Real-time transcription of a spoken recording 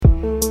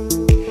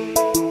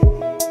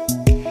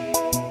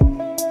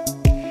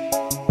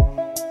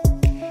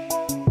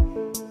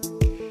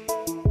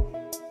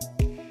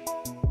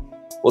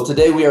Well,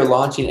 today we are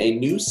launching a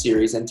new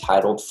series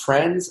entitled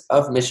Friends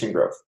of Mission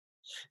Growth.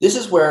 This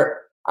is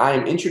where I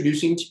am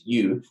introducing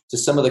you to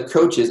some of the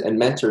coaches and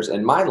mentors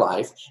in my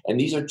life, and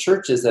these are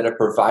churches that have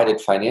provided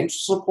financial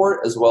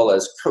support as well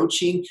as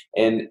coaching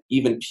and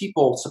even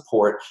people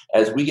support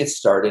as we get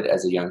started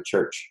as a young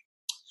church.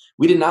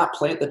 We did not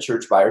plant the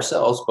church by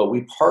ourselves, but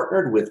we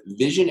partnered with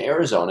Vision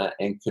Arizona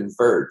and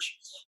Converge.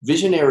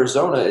 Vision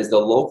Arizona is the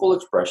local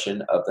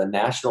expression of the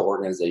national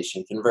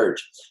organization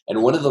Converge.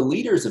 And one of the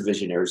leaders of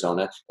Vision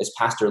Arizona is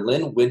Pastor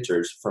Lynn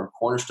Winters from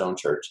Cornerstone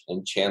Church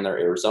in Chandler,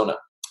 Arizona.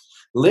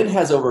 Lynn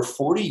has over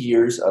 40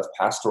 years of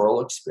pastoral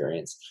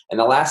experience,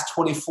 and the last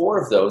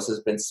 24 of those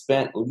has been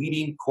spent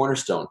leading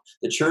Cornerstone,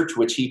 the church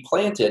which he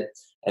planted,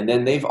 and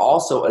then they've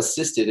also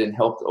assisted and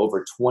helped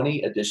over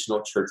 20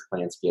 additional church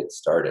plants get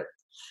started.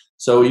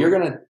 So you're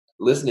going to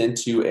listen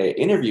into an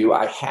interview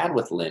I had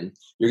with Lynn.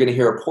 You're going to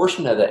hear a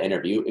portion of the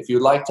interview. If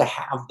you'd like to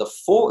have the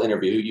full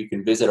interview, you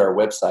can visit our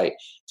website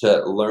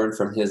to learn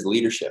from his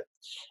leadership.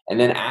 And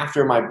then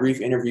after my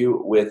brief interview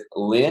with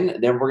Lynn,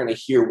 then we're going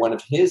to hear one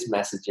of his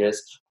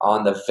messages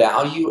on the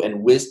value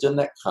and wisdom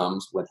that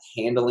comes with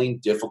handling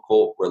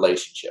difficult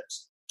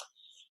relationships.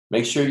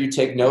 Make sure you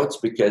take notes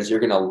because you're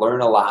going to learn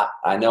a lot.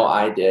 I know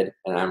I did,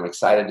 and I'm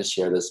excited to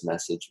share this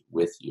message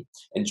with you.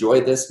 Enjoy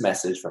this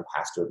message from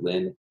Pastor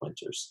Lynn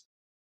Winters.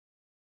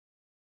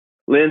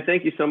 Lynn,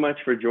 thank you so much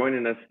for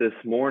joining us this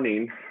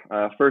morning.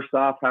 First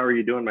off, how are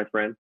you doing, my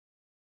friend?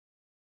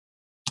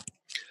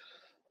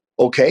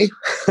 Okay.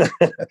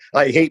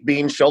 I hate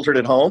being sheltered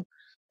at home.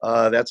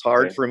 That's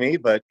hard for me,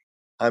 but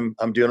I'm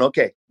doing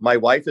okay. My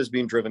wife is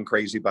being driven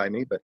crazy by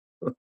me, but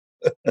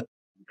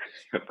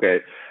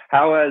okay.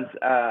 How has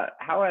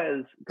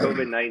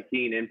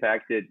COVID-19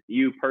 impacted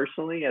you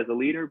personally as a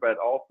leader, but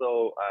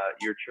also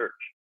your church?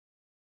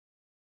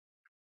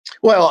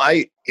 Well,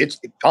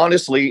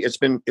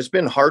 it's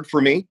been hard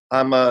for me.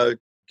 I'm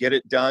get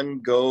it done,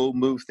 go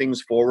move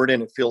things forward,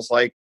 and it feels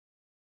like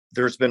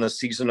there's been a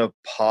season of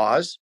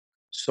pause.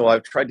 So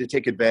I've tried to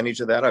take advantage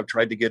of that. I've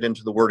tried to get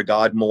into the Word of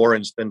God more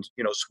and spend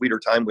sweeter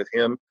time with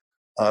Him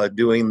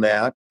doing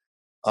that.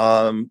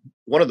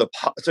 One of the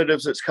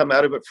positives that's come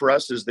out of it for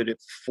us is that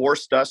it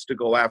forced us to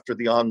go after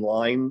the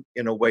online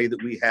in a way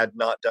that we had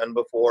not done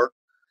before.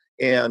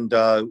 And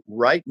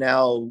right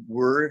now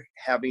we're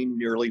having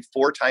nearly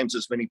 4 times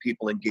as many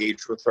people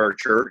engaged with our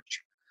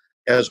church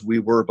as we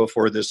were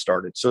before this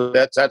started. So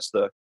that's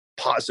the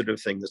positive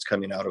thing that's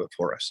coming out of it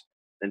for us.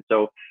 And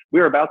so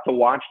we're about to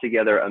watch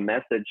together a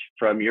message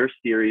from your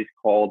series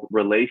called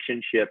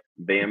Relationship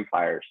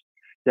Vampires.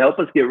 To help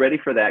us get ready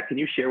for that, can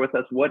you share with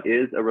us what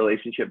is a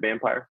relationship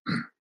vampire?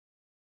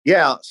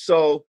 Yeah,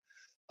 so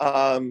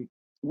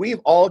we've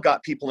all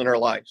got people in our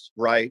lives,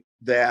 right,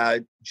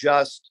 that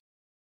just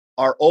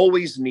are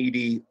always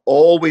needy,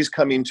 always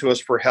coming to us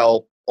for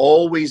help,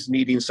 always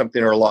needing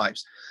something in our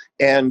lives.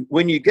 And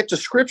when you get to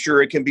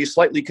Scripture, it can be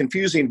slightly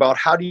confusing about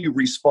how do you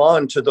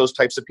respond to those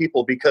types of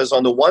people, because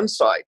on the one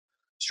side,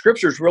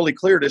 Scripture is really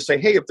clear to say,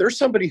 hey, if there's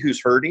somebody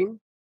who's hurting,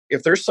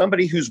 if there's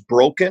somebody who's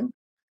broken,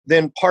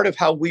 then part of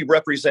how we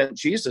represent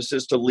Jesus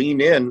is to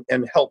lean in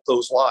and help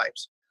those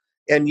lives.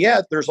 And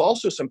yet there's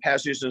also some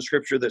passages in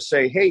Scripture that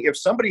say, hey, if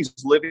somebody's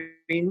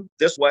living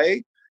this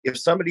way, if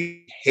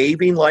somebody's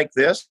behaving like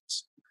this,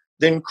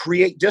 then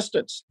create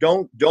distance.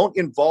 Don't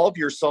involve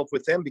yourself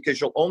with them, because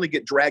you'll only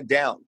get dragged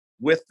down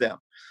with them.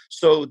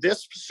 So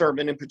this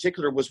sermon in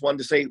particular was one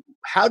to say,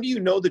 how do you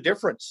know the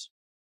difference?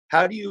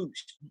 How do you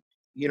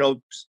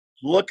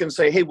look and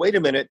say, hey, wait a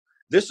minute,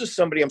 this is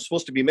somebody I'm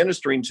supposed to be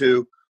ministering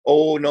to.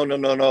 Oh,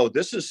 no.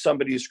 This is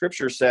somebody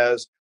Scripture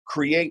says,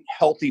 create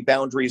healthy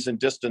boundaries and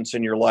distance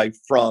in your life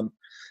from.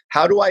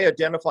 How do I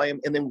identify them?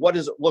 And then what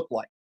does it look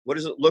like? What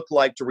does it look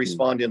like to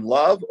respond in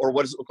love? Or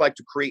what does it look like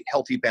to create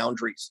healthy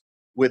boundaries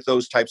with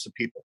those types of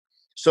people?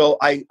 So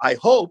I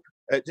hope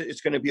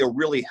it's going to be a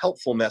really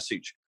helpful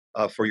message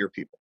for your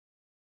people.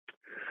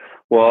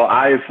 Well,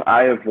 I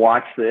have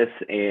watched this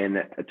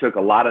and took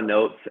a lot of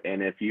notes.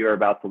 And if you're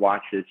about to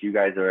watch this, you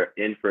guys are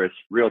in for a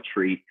real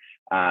treat,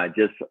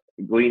 just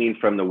gleaning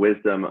from the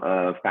wisdom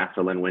of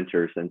Pastor Lynn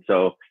Winters. And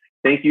so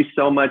thank you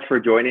so much for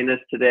joining us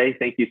today.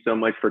 Thank you so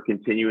much for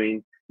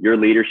continuing your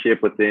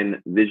leadership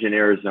within Vision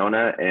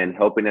Arizona and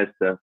helping us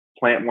to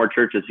plant more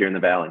churches here in the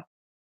Valley.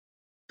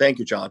 Thank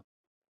you, John.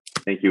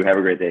 Thank you. Have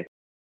a great day.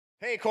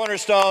 Hey,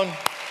 Cornerstone.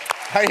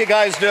 How are you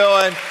guys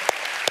doing?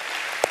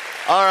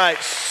 All right.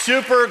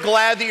 Super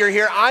glad that you're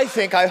here.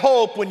 I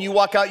hope when you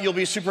walk out, you'll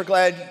be super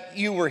glad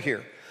you were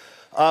here.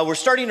 We're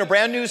starting a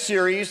brand new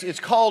series. It's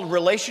called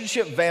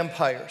Relationship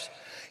Vampires.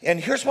 And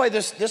here's why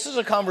this is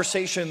a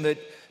conversation that,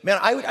 man,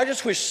 I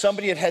just wish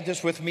somebody had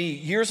this with me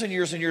years and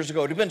years and years ago.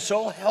 It would have been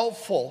so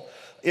helpful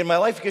in my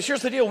life, because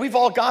here's the deal. We've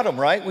all got them,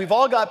 right? We've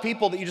all got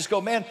people that you just go,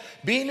 man,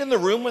 being in the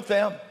room with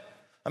them.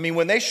 I mean,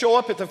 when they show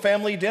up at the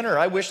family dinner,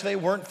 I wish they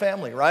weren't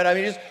family, right? I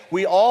mean,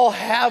 we all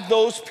have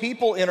those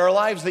people in our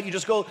lives that you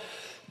just go,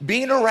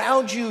 being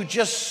around you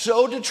just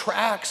so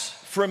detracts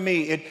from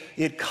me.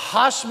 It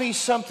costs me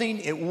something.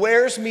 It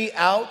wears me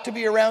out to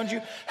be around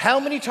you. How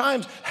many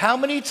times are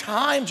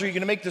you going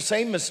to make the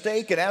same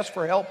mistake and ask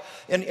for help?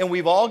 And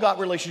we've all got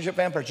relationship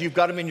vampires. You've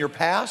got them in your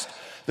past.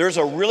 There's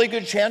a really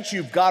good chance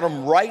you've got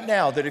them right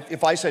now, that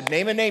if I said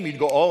name a name, you'd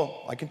go,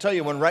 oh, I can tell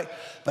you one right.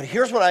 But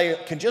here's what I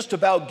can just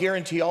about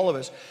guarantee all of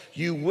us.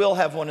 You will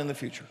have one in the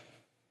future.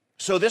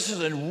 So this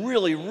is a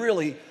really,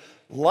 really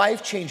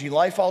life-changing,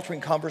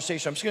 life-altering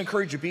conversation. I'm just going to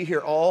encourage you to be here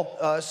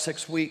all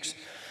 6 weeks.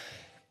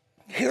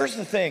 Here's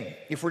the thing,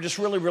 if we're just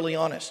really, really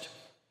honest.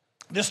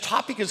 This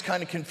topic is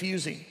kind of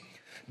confusing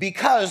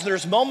because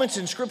there's moments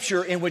in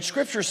Scripture in which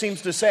Scripture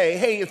seems to say,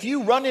 hey, if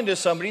you run into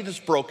somebody that's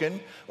broken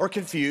or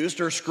confused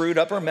or screwed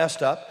up or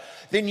messed up,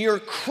 then your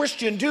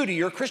Christian duty,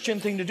 your Christian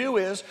thing to do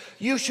is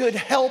you should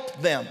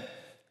help them,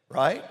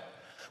 right?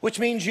 Which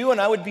means you and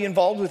I would be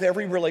involved with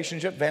every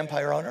relationship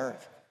vampire on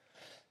earth.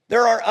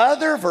 There are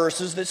other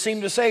verses that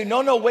seem to say,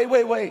 no, wait.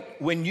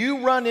 When you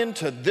run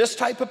into this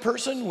type of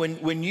person,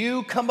 when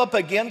you come up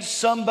against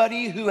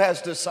somebody who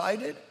has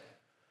decided,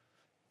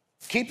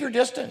 keep your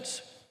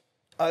distance.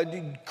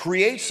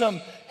 Create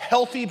some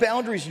healthy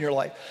boundaries in your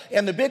life.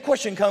 And the big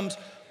question comes,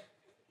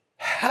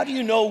 how do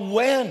you know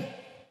when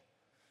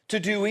to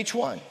do each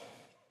one?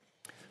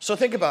 So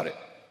think about it.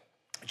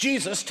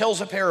 Jesus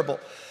tells a parable.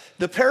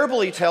 The parable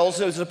he tells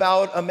is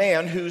about a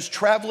man who's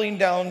traveling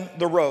down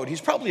the road.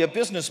 He's probably a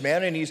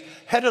businessman and he's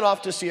headed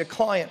off to see a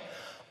client.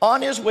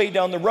 On his way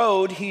down the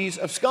road, he's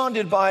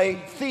absconded by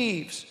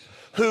thieves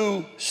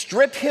who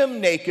strip him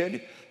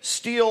naked,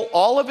 steal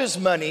all of his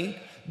money,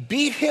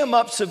 beat him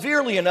up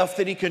severely enough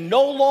that he can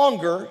no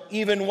longer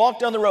even walk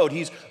down the road.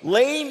 He's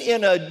laying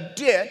in a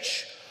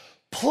ditch,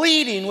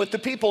 pleading with the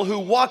people who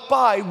walk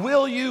by,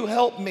 will you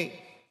help me?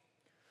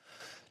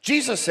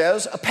 Jesus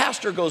says a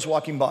pastor goes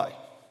walking by,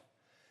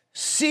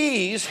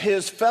 sees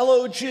his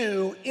fellow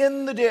Jew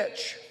in the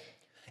ditch,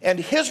 and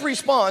his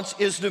response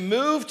is to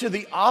move to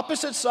the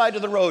opposite side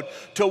of the road,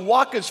 to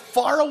walk as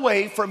far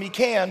away from he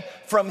can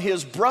from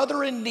his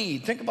brother in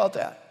need. Think about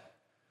that.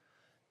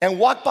 And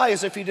walk by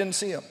as if he didn't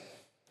see him.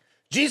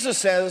 Jesus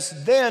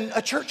says, then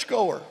a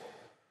churchgoer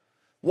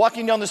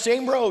walking down the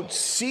same road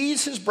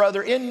sees his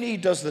brother in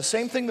need, does the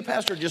same thing the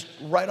pastor, just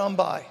right on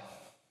by.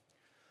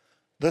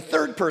 The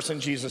third person,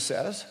 Jesus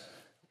says,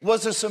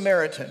 was a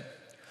Samaritan,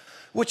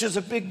 which is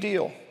a big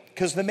deal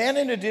because the man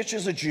in the ditch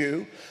is a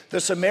Jew. The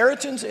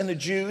Samaritans and the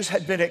Jews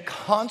had been at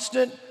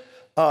constant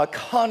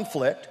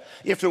conflict.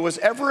 If there was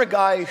ever a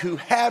guy who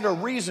had a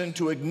reason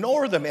to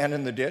ignore the man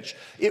in the ditch,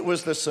 it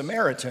was the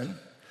Samaritan.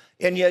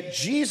 And yet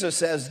Jesus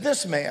says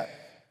this man,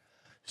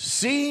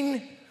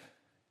 seeing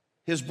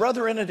his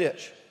brother in a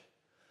ditch,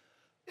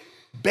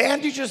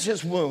 bandages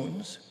his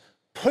wounds,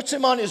 puts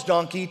him on his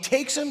donkey,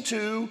 takes him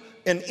to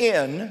an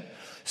inn,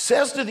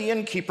 says to the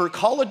innkeeper,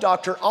 call a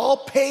doctor, I'll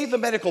pay the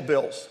medical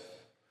bills.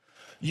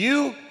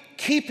 You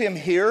keep him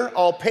here,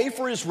 I'll pay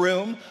for his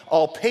room,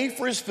 I'll pay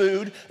for his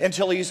food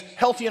until he's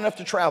healthy enough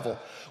to travel.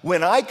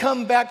 When I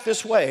come back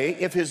this way,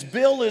 if his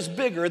bill is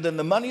bigger than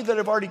the money that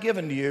I've already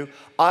given to you,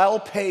 I'll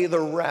pay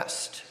the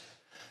rest.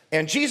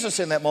 And Jesus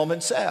in that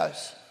moment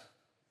says,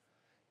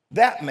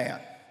 that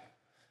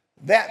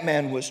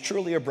man was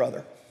truly a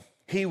brother.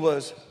 He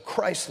was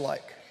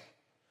Christ-like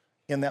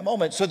in that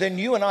moment. So then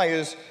you and I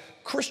as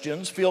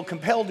Christians feel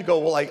compelled to go,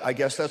 well, I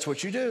guess that's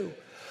what you do.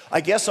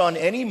 I guess on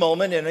any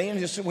moment, and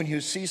when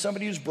you see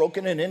somebody who's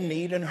broken and in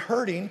need and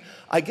hurting,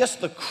 I guess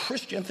the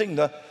Christian thing,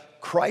 the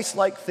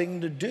Christ-like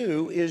thing to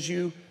do is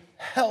you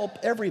help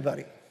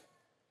everybody.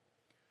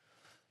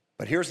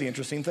 But here's the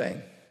interesting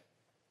thing.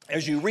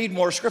 As you read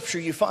more Scripture,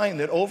 you find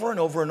that over and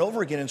over and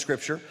over again in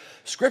Scripture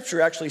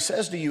actually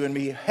says to you and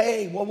me,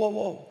 hey,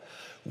 whoa.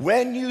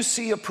 When you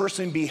see a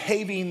person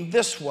behaving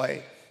this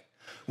way,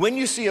 when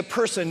you see a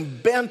person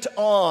bent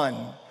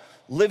on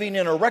living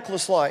in a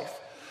reckless life,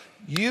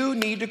 you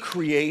need to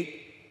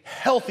create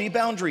healthy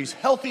boundaries,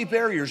 healthy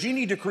barriers. You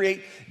need to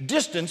create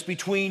distance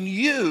between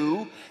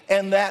you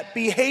and that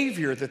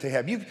behavior that they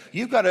have.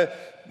 You've got to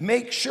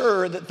make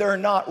sure that they're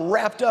not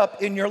wrapped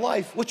up in your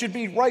life, which would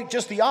be right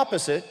just the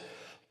opposite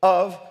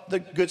of the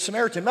Good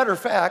Samaritan. Matter of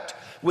fact,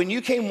 when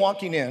you came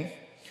walking in,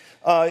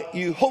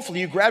 hopefully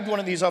you grabbed one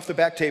of these off the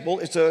back table.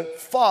 It's a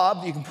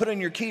fob that you can put in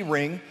your key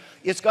ring.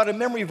 It's got a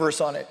memory verse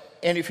on it.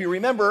 And if you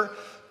remember,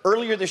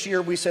 earlier this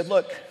year we said,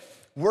 look,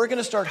 we're going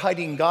to start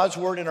hiding God's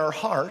word in our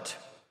heart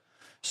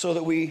so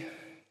that we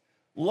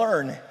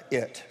learn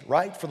it,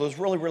 right? For those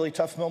really, really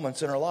tough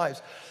moments in our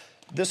lives.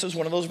 This is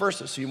one of those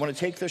verses. So you want to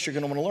take this, you're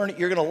going to want to learn it.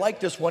 You're going to like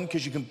this one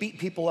because you can beat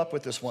people up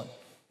with this one.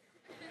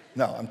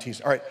 No, I'm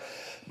teasing. All right.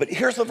 But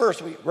here's the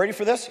verse. Ready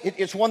for this?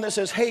 It's one that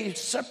says, hey,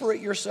 separate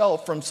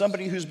yourself from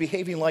somebody who's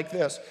behaving like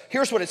this.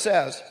 Here's what it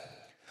says.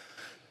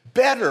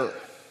 Better,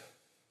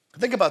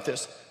 think about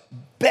this,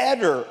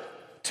 better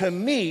to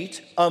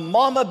meet a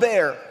mama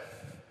bear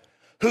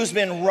who's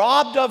been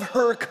robbed of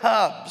her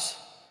cubs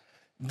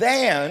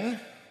than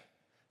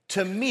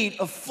to meet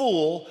a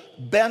fool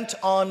bent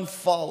on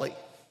folly.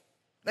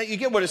 Now you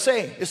get what it's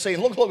saying. It's saying,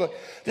 look,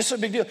 this is a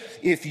big deal.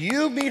 If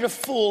you meet a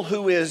fool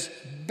who is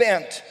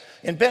bent,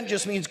 and bent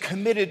just means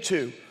committed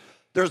to,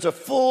 There's a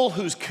fool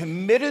who's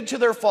committed to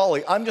their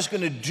folly. I'm just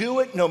going to do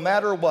it no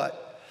matter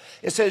what.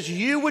 It says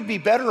you would be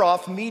better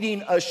off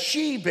meeting a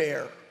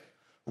she-bear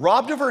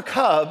robbed of her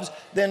cubs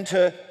than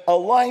to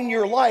align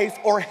your life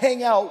or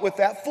hang out with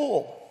that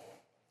fool.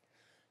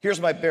 Here's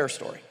my bear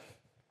story.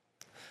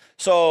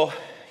 So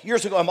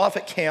years ago, I'm off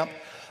at camp.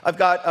 I've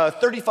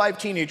got 35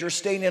 teenagers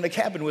staying in a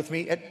cabin with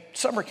me at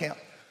summer camp.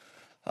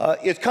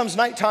 It comes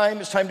nighttime,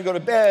 it's time to go to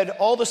bed.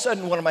 All of a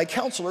sudden, one of my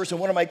counselors and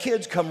one of my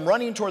kids come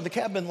running toward the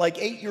cabin like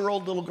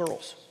 8-year-old little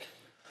girls.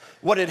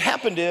 What had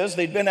happened is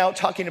they'd been out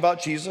talking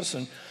about Jesus,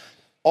 and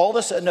all of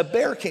a sudden a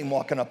bear came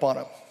walking up on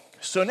them.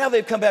 So now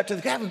they've come back to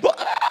the cabin,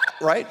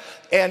 right?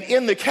 And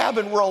in the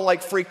cabin, we're all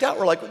like freaked out.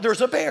 We're like,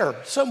 there's a bear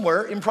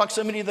somewhere in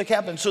proximity to the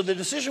cabin. So the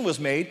decision was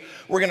made,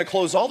 we're gonna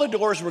close all the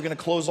doors, we're gonna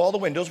close all the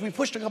windows. We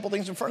pushed a couple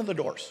things in front of the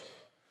doors.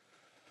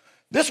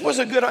 This was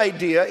a good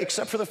idea,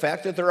 except for the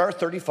fact that there are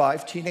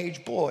 35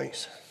 teenage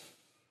boys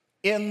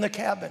in the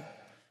cabin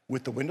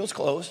with the windows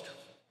closed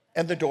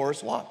and the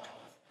doors locked.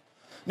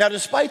 Now,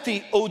 despite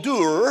the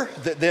odor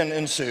that then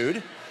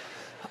ensued,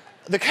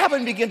 the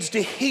cabin begins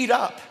to heat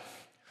up.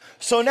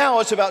 So now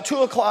it's about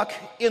 2 o'clock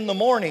in the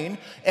morning,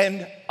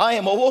 and I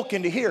am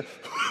awoken to hear,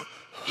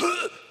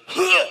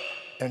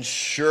 and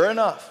sure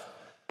enough,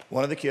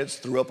 one of the kids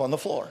threw up on the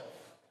floor.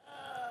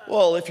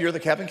 Well, if you're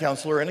the cabin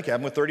counselor in a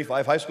cabin with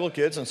 35 high school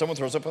kids and someone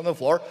throws up on the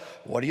floor,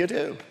 what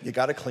do? You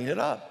got to clean it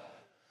up.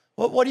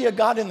 Well, what do you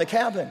got in the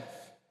cabin?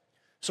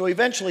 So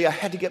eventually I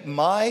had to get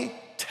my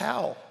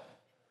towel,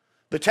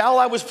 the towel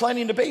I was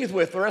planning to bathe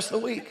with the rest of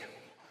the week.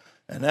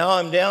 And now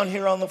I'm down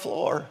here on the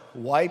floor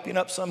wiping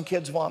up some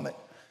kid's vomit.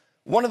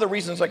 One of the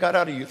reasons I got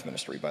out of youth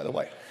ministry, by the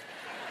way.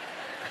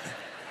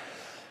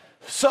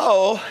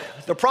 So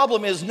the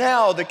problem is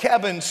now the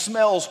cabin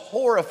smells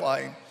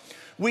horrifying.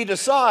 We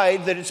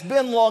decide that it's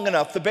been long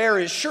enough, the bear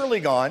is surely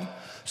gone,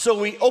 so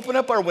we open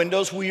up our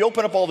windows, we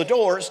open up all the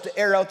doors to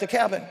air out the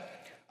cabin.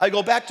 I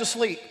go back to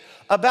sleep.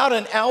 About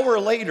an hour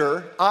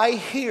later, I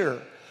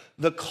hear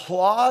the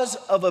claws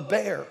of a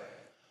bear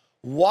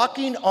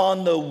walking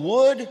on the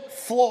wood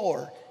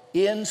floor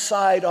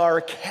inside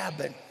our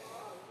cabin.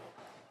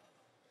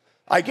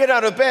 I get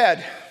out of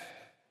bed.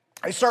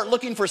 I start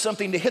looking for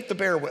something to hit the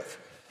bear with.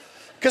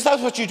 Because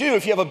that's what you do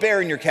if you have a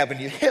bear in your cabin,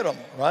 you hit him,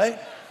 right?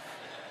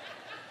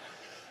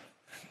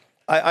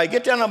 I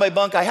get down on my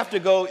bunk, I have to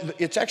go,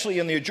 it's actually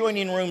in the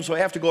adjoining room, so I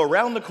have to go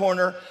around the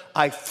corner.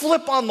 I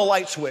flip on the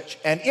light switch,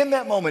 and in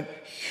that moment,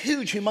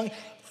 huge, humongous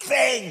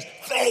fangs,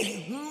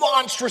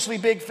 monstrously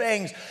big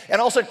fangs,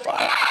 and all of a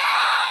sudden,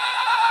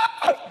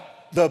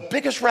 the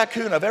biggest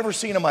raccoon I've ever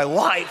seen in my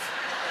life.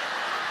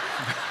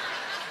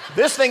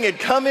 This thing had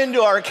come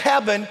into our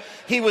cabin.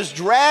 He was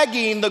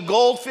dragging the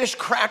goldfish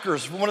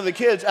crackers from one of the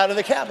kids out of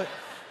the cabin.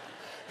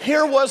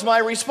 Here was my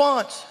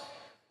response.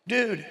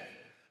 Dude,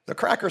 the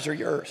crackers are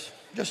yours.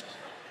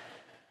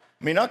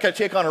 Not gonna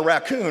take on a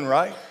raccoon,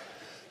 right?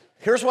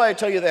 Here's why I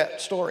tell you that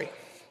story.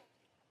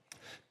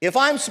 If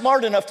I'm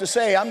smart enough to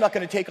say I'm not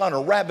gonna take on a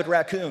rabid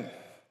raccoon,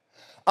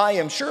 I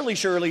am surely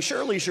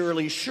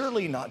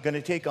not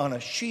gonna take on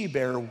a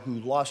she-bear who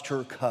lost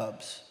her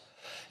cubs.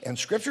 And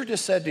Scripture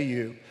just said to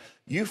you,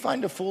 you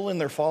find a fool in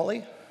their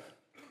folly,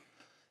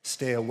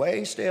 stay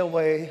away.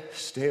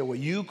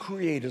 You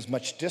create as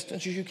much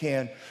distance as you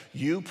can.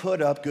 You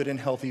put up good and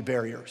healthy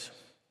barriers.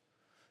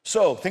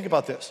 So think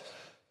about this.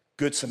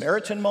 Good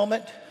Samaritan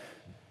moment,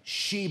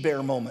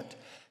 she-bear moment.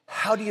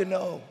 How do you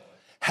know?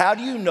 How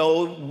do you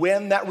know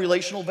when that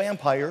relational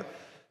vampire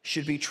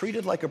should be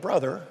treated like a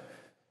brother?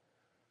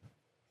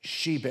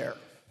 She-bear.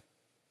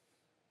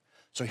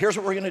 So here's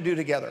what we're gonna do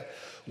together.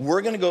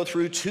 We're gonna go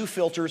through 2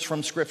 filters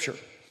from Scripture.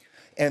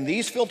 And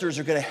these filters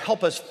are gonna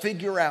help us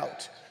figure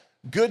out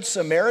Good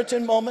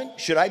Samaritan moment.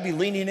 Should I be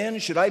leaning in?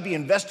 Should I be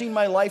investing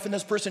my life in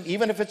this person,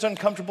 even if it's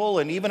uncomfortable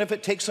and even if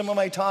it takes some of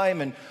my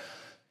time? And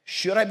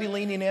should I be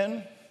leaning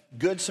in?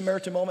 Good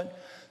Samaritan moment.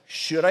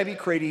 Should I be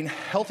creating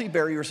healthy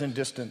barriers and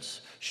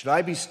distance? Should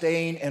I be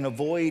staying and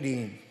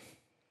avoiding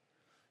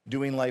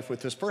doing life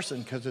with this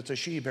person because it's a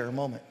she-bear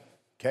moment?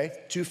 Okay,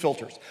 2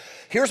 filters.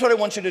 Here's what I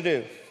want you to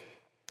do.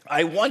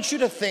 I want you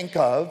to think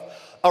of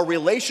a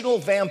relational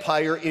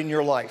vampire in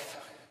your life.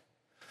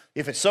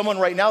 If it's someone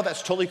right now,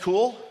 that's totally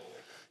cool.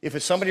 If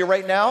it's somebody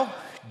right now,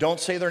 don't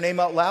say their name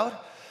out loud,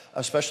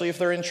 especially if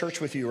they're in church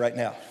with you right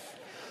now.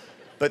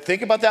 But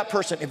think about that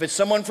person. If it's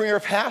someone from your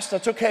past,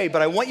 that's okay.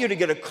 But I want you to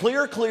get a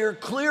clear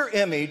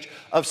image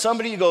of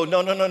somebody you go,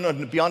 no,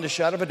 beyond a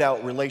shadow of a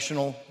doubt,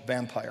 relational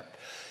vampire.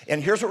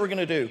 And here's what we're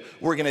gonna do.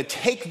 We're gonna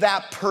take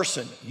that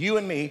person, you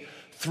and me,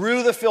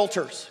 through the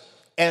filters.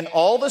 And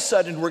all of a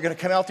sudden, we're gonna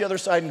come out the other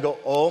side and go,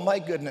 oh my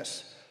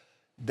goodness,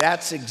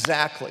 that's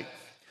exactly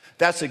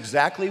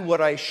what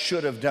I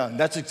should have done.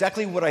 That's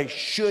exactly what I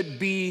should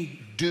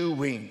be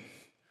doing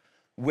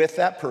with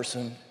that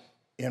person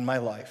in my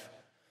life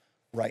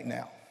right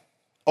now.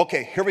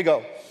 Okay, here we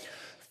go.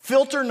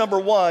 Filter number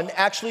 1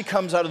 actually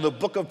comes out of the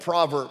book of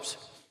Proverbs.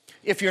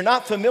 If you're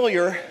not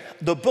familiar,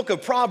 the book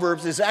of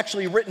Proverbs is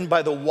actually written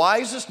by the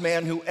wisest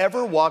man who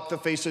ever walked the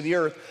face of the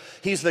earth.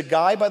 He's the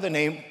guy by the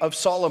name of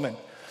Solomon.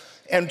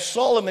 And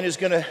Solomon is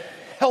gonna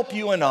help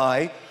you and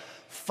I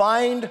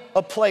find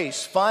a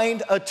place,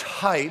 find a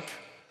type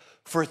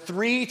for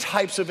 3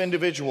 types of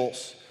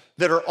individuals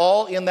that are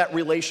all in that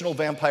relational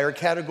vampire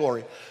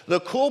category.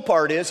 The cool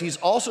part is he's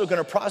also going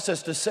to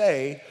process to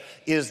say,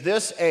 is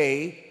this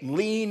a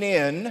lean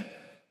in,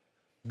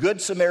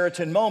 Good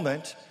Samaritan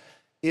moment?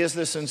 Is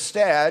this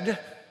instead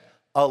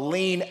a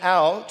lean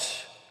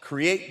out,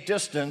 create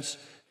distance,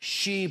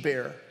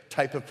 she-bear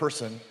type of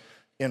person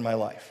in my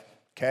life?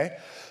 Okay?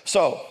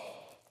 So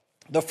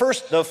the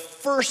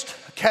first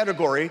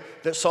category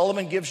that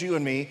Solomon gives you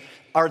and me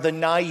are the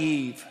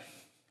naive.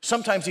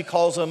 Sometimes he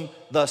calls them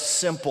the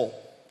simple,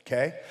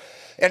 okay?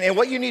 And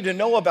what you need to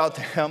know about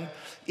them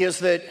is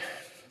that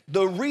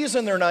the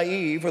reason they're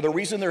naive or the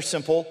reason they're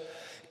simple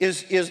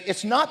is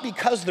it's not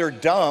because they're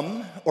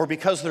dumb or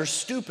because they're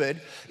stupid.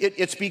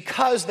 It's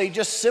because they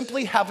just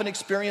simply haven't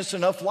experienced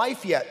enough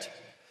life yet.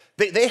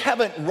 They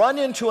haven't run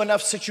into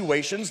enough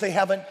situations. They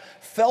haven't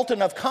felt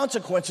enough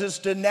consequences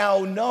to now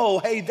know,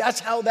 hey, that's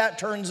how that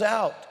turns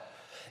out.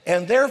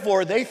 And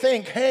therefore, they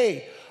think,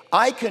 hey,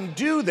 I can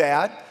do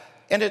that,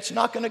 and it's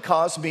not going to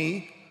cause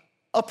me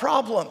a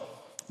problem.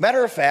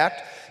 Matter of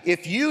fact,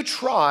 if you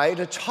try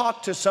to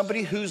talk to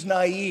somebody who's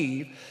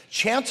naive,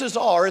 chances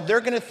are they're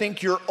going to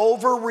think you're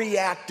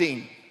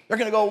overreacting. They're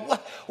going to go,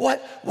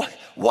 what,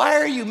 why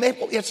are you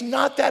making, it's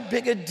not that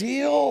big a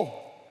deal.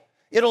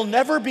 It'll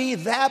never be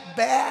that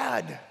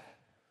bad.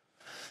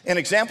 An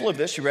example of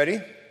this, you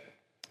ready?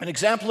 An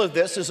example of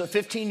this is a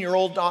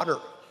 15-year-old daughter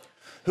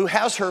who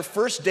has her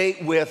first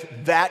date with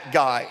that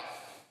guy.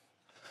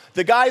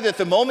 The guy that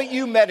the moment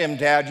you met him,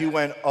 Dad, you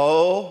went,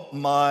 oh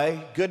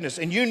my goodness.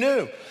 And you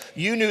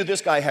knew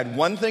this guy had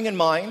one thing in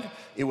mind.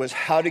 It was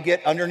how to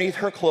get underneath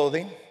her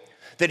clothing,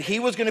 that he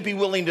was going to be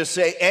willing to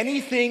say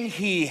anything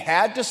he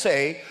had to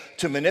say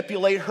to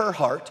manipulate her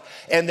heart.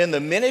 And then the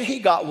minute he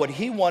got what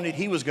he wanted,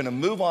 he was going to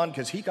move on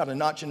because he got a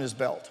notch in his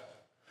belt.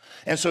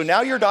 And so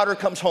now your daughter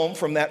comes home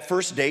from that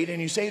first date and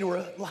you say to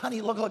her,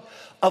 honey, look,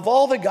 of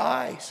all the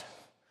guys,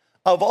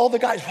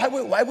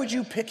 why would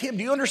you pick him?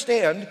 Do you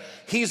understand?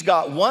 He's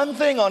got one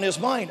thing on his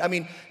mind. I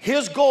mean,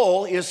 his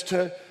goal is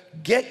to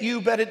get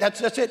you better.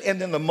 That's it. And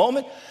then the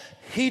moment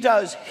he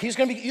does,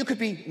 you could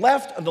be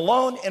left and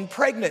alone and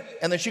pregnant.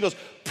 And then she goes,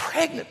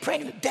 pregnant,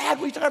 Dad,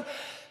 what are you talking about?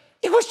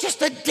 It was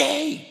just a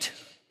date.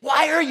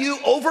 Why are you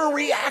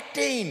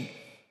overreacting?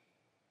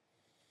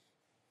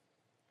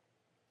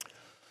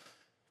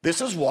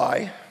 This is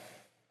why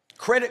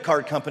credit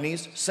card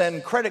companies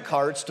send credit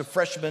cards to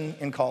freshmen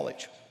in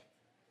college.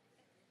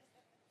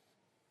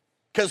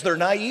 Because they're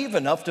naive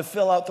enough to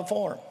fill out the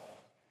form.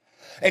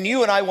 And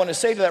you and I want to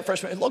say to that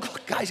freshman,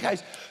 look,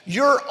 guys,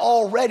 you're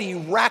already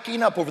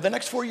racking up over the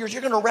next 4 years,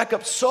 you're going to rack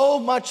up so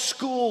much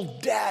school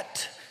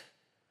debt.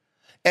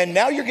 And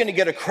now you're going to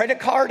get a credit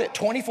card at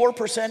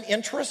 24%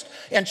 interest,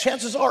 and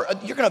chances are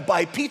you're going to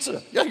buy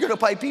pizza. You're going to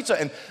buy pizza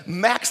and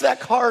max that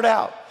card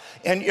out.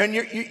 And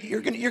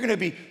you're going to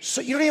be,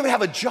 so you don't even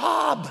have a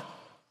job.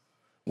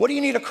 What do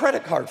you need a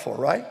credit card for,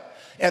 right?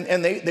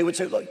 And they would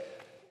say, look,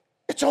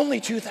 it's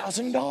only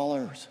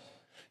 $2,000.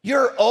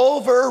 You're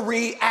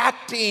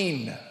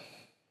overreacting.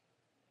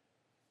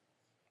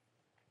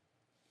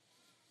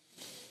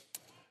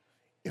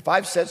 If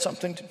I've said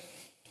something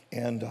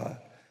and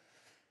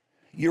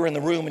you're in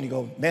the room and you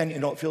go, man,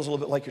 it feels a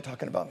little bit like you're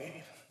talking about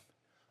me.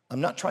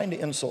 I'm not trying to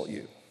insult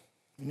you.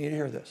 You need to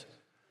hear this.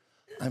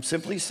 I'm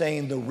simply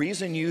saying the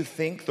reason you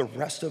think the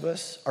rest of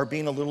us are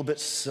being a little bit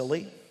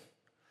silly is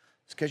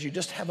because you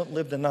just haven't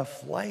lived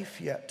enough life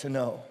yet to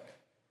know.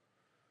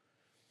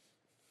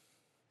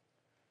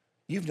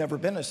 You've never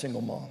been a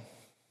single mom.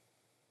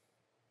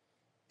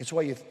 It's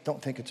why you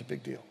don't think it's a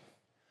big deal.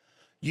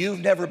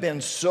 You've never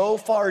been so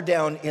far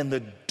down in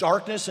the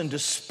darkness and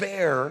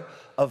despair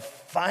of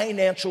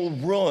financial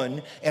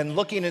ruin and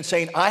looking and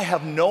saying, I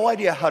have no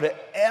idea how to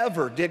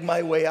ever dig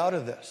my way out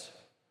of this.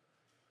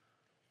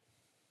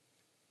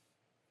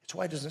 It's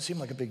why it doesn't seem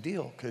like a big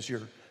deal, because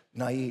you're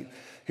naive.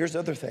 Here's the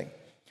other thing.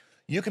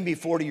 You can be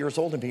 40 years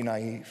old and be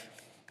naive.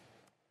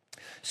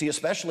 See,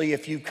 especially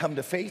if you've come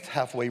to faith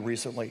halfway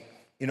recently.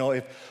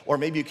 Or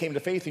maybe you came to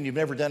faith and you've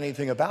never done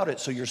anything about it,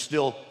 so you're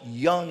still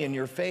young in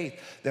your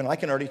faith, then I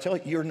can already tell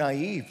you, you're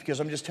naive, because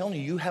I'm just telling you,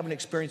 you haven't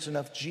experienced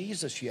enough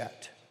Jesus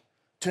yet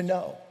to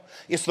know.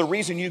 It's the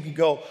reason you can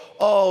go,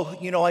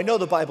 I know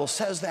the Bible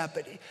says that,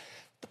 but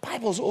the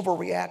Bible's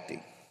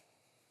overreacting.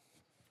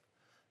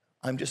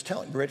 I'm just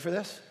telling you, ready for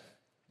this?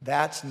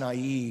 That's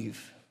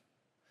naive.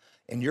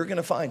 And you're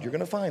gonna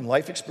find,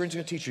 life experience is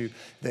gonna teach you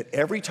that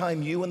every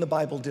time you and the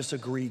Bible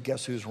disagree,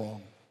 guess who's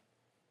wrong?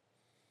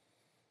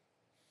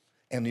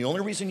 And the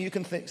only reason you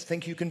can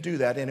think you can do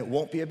that, and it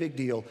won't be a big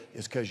deal,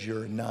 is because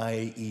you're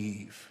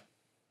naive.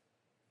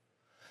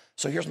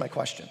 So here's my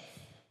question.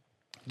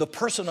 The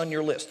person on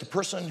your list, the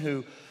person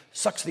who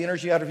sucks the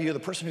energy out of you, the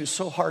person who's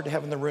so hard to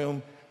have in the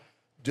room,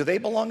 do they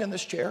belong in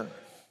this chair?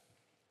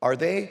 Are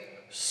they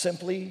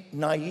simply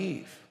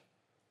naive?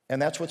 And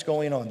that's what's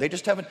going on. They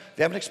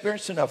haven't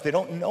experienced enough. They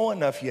don't know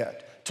enough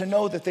yet to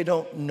know that they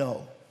don't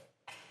know.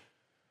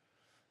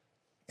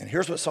 And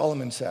here's what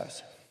Solomon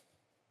says.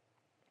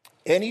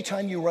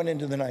 Anytime you run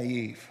into the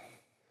naive,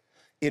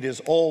 it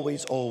is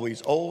always,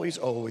 always, always,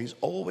 always,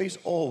 always,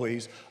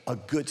 always a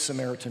good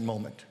Samaritan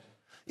moment.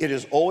 It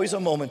is always a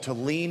moment to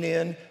lean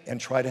in and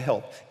try to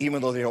help,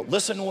 even though they don't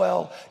listen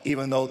well,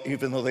 even though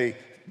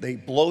they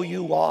blow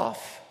you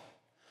off.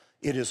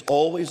 It is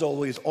always,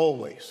 always,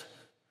 always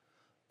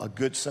a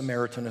good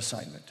Samaritan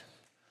assignment.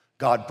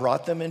 God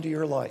brought them into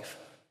your life,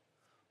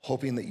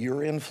 hoping that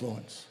your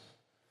influence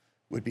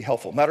would be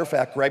helpful. Matter of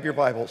fact, grab your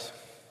Bibles.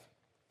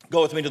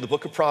 Go with me to the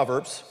book of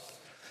Proverbs.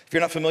 If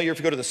you're not familiar, if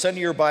you go to the center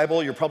of your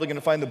Bible, you're probably going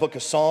to find the book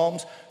of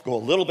Psalms. Go a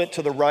little bit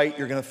to the right,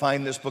 you're going to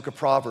find this book of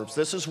Proverbs.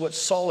 This is what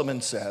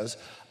Solomon says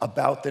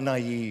about the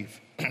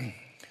naive.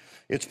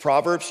 It's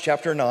Proverbs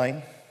chapter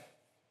 9,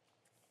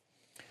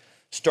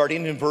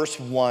 starting in verse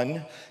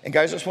 1. And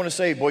guys, I just want to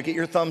say, boy, get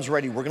your thumbs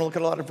ready. We're going to look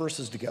at a lot of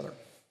verses together.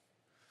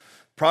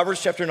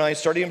 Proverbs chapter 9,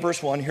 starting in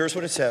verse 1, here's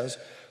what it says.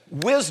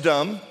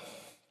 Wisdom,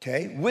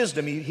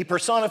 wisdom, he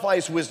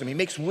personifies wisdom. He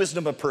makes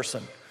wisdom a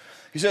person.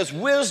 He says,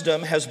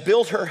 wisdom has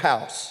built her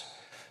house.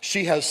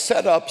 She has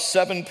set up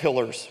 7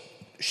 pillars.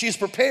 She's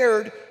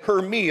prepared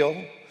her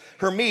meat,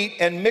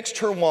 and mixed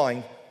her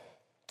wine.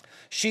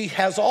 She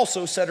has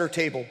also set her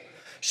table.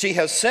 She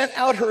has sent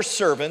out her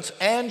servants,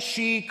 and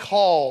she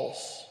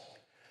calls.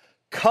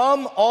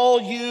 Come, all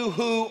you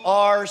who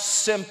are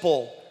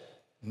simple,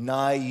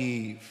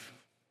 naive.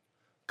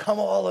 Come,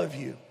 all of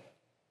you,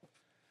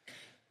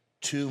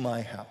 to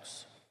my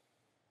house.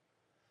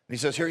 And he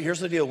says,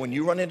 here's the deal. When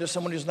you run into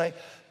someone who's naive,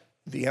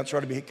 the answer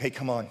ought to be, hey,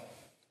 come on.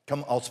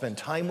 Come, I'll spend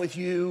time with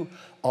you.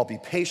 I'll be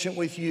patient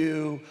with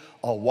you.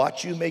 I'll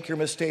watch you make your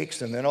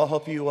mistakes, and then I'll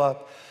help you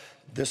up.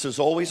 This is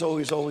always,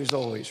 always, always,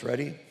 always,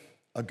 ready?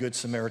 A good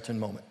Samaritan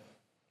moment.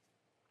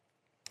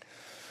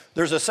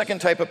 There's a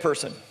second type of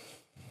person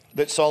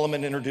that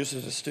Solomon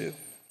introduces us to.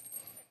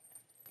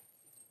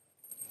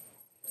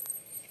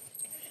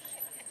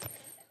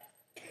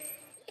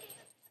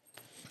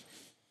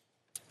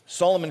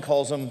 Solomon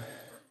calls him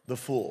the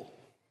fool.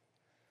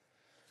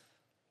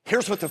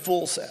 Here's what the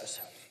fool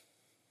says.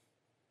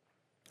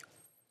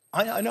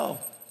 I know.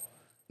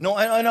 No,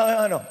 I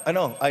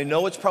know. I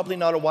know it's probably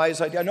not a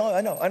wise idea. I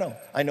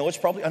know it's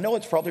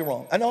probably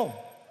wrong. I know.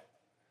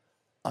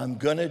 I'm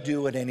gonna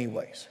do it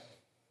anyways.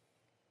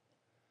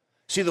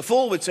 See, the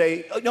fool would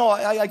say, no,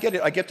 I get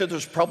it. I get that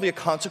there's probably a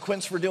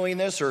consequence for doing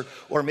this, or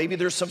maybe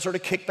there's some sort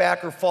of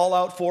kickback or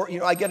fallout for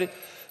it. I get it.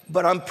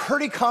 But I'm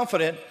pretty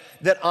confident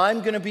that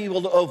I'm gonna be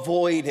able to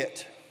avoid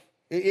it.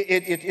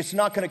 It's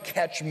not going to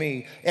catch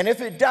me. And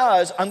if it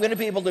does, I'm going to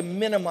be able to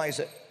minimize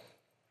it.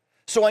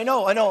 So I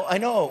know,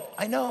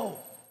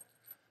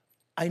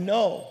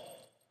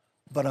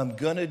 but I'm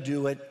going to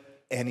do it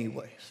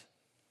anyways.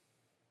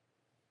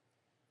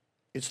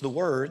 It's the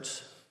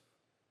words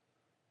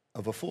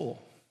of a fool.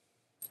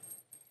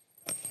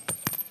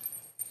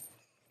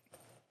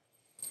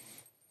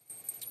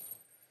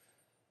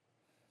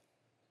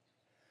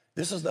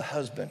 This is the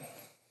husband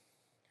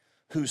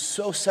who's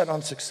so set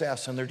on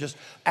success, and they're just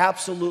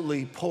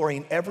absolutely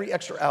pouring every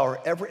extra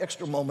hour, every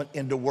extra moment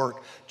into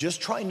work,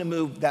 just trying to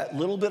move that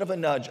little bit of a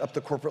nudge up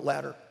the corporate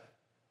ladder.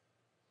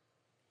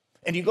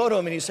 And you go to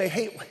him and you say,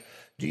 hey,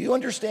 do you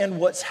understand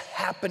what's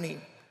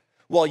happening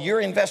while you're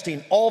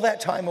investing all that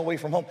time away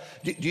from home?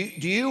 Do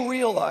you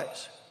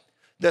realize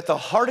that the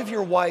heart of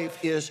your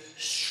wife is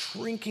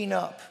shrinking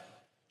up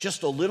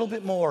just a little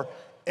bit more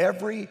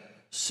every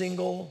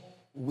single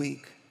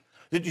week?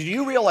 Do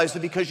you realize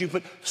that because you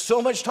put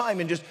so much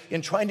time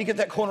in trying to get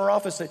that corner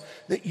office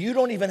that you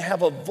don't even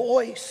have a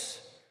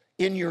voice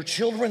in your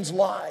children's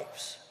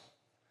lives?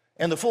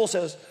 And the fool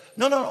says,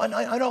 no, I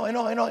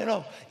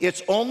know.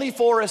 It's only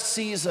for a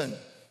season,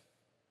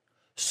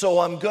 so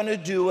I'm gonna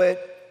do it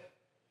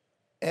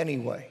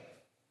anyway.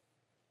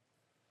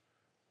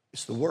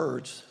 It's the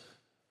words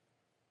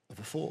of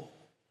a fool.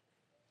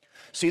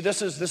 See,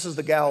 this is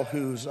the gal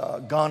who's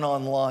gone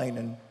online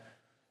and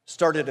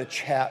started a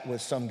chat with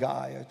some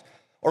guy.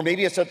 Or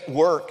maybe it's at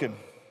work and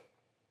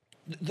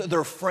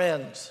they're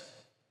friends.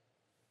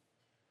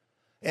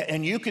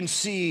 And you can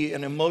see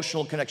an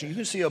emotional connection. You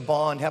can see a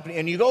bond happening.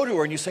 And you go to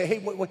her and you say, hey,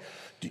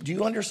 do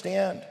you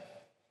understand?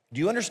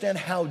 Do you understand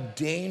how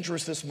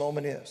dangerous this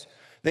moment is?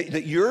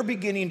 That you're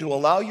beginning to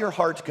allow your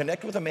heart to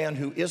connect with a man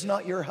who is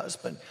not your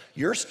husband.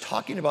 You're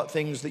talking about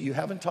things that you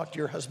haven't talked to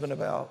your husband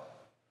about.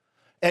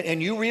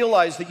 And you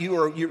realize that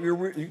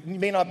you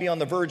may not be on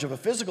the verge of a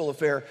physical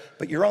affair,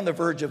 but you're on the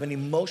verge of an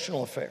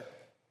emotional affair.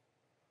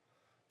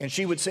 And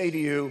she would say to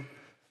you,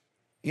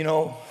 you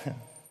know,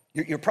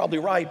 you're probably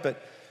right, but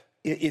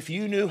if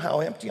you knew how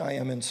empty I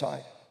am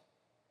inside,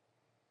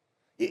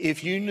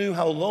 if you knew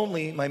how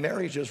lonely my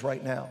marriage is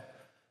right now,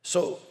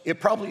 so it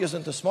probably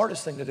isn't the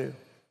smartest thing to do,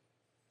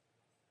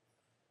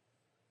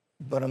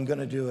 but I'm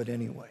gonna do it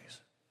anyways.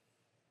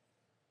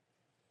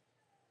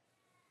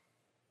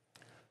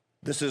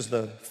 This is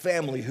the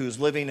family who's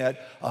living at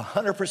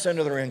 100%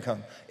 of their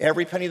income.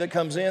 Every penny that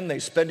comes in, they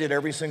spend it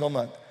every single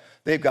month.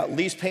 They've got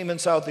lease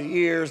payments out the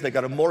ears. They've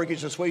got a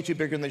mortgage that's way too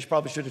bigger than they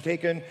probably should have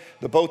taken.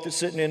 The boat that's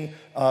sitting in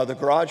the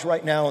garage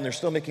right now, and they're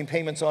still making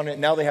payments on it.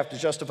 Now they have to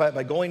justify it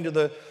by going to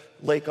the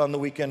lake on the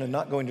weekend and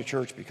not going to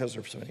church because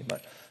they're spending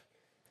money.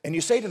 And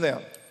you say to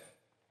them,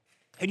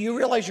 and you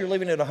realize you're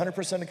living at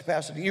 100% of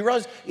capacity. You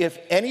realize if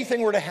anything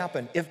were to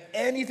happen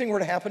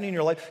in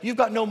your life, you've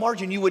got no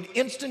margin. You would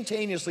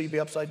instantaneously be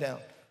upside down.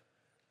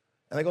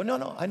 And they go,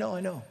 no, I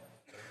know.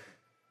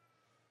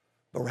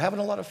 But we're having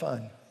a lot of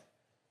fun.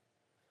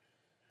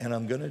 And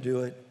I'm going to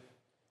do it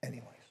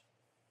anyways.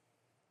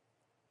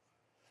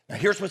 Now,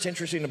 here's what's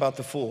interesting about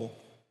the fool,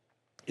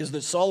 is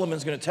that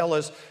Solomon's going to tell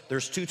us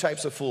there's two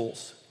types of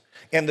fools.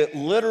 And that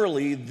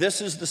literally,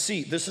 this is the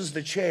seat, this is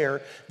the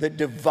chair that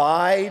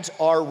divides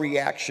our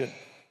reaction.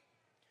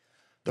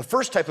 The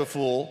first type of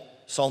fool,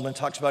 Solomon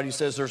talks about, he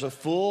says, there's a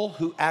fool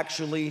who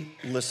actually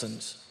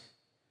listens.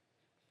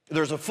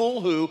 There's a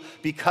fool who,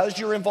 because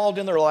you're involved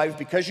in their life,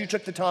 because you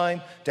took the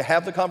time to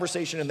have the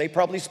conversation, and they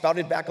probably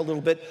spouted back a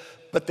little bit,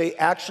 but they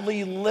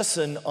actually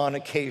listen on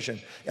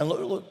occasion. And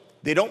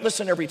look, they don't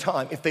listen every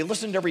time. If they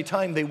listened every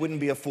time, they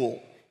wouldn't be a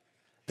fool.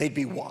 They'd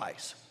be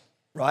wise,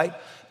 right?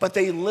 But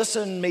they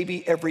listen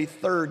maybe every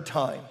third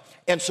time.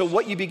 And so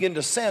what you begin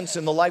to sense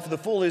in the life of the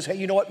fool is, hey,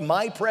 you know what?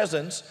 My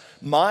presence,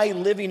 my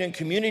living in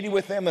community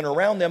with them and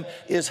around them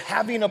is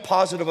having a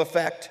positive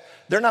effect.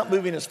 They're not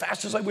moving as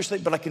fast as I wish they,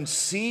 but I can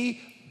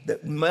see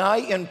that my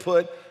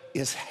input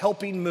is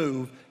helping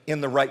move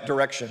in the right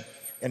direction.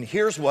 And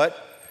here's what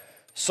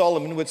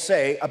Solomon would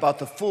say about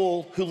the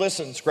fool who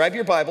listens. Grab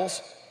your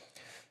Bibles.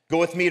 Go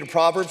with me to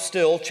Proverbs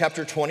still,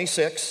 chapter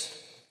 26.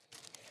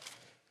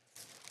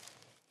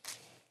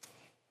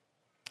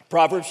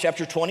 Proverbs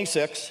chapter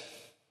 26.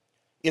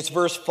 It's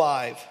verse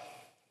 5.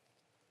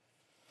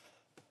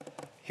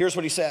 Here's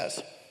what he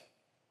says.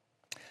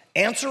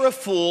 Answer a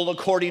fool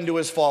according to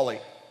his folly.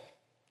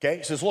 Okay,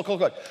 he says, look.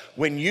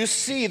 When you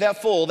see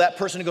that fool, that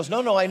person who goes,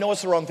 no, I know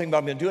it's the wrong thing, but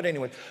I'm going to do it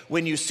anyway.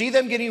 When you see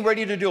them getting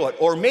ready to do it,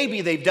 or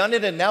maybe they've done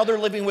it and now they're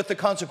living with the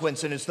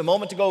consequence, and it's the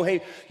moment to go,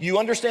 hey, you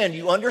understand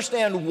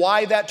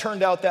why that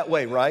turned out that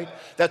way, right?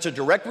 That's a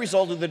direct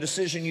result of the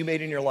decision you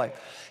made in your life.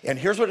 And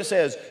here's what it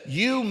says.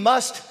 You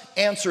must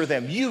answer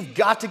them. You've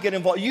got to get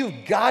involved.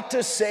 You've got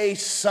to say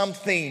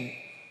something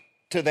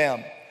to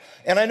them.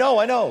 And I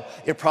know,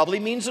 it probably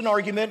means an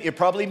argument. It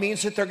probably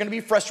means that they're going to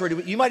be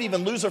frustrated. You might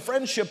even lose a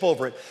friendship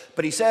over it.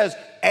 But he says,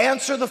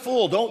 answer the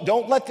fool.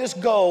 Don't let this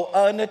go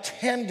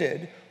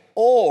unattended,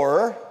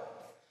 or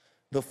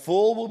the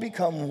fool will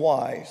become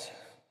wise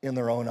in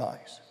their own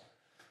eyes.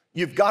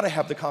 You've got to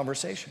have the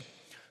conversation.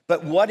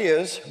 But what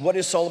is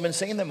Solomon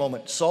saying in that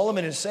moment?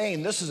 Solomon is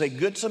saying this is a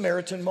good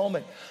Samaritan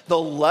moment. The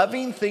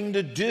loving thing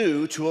to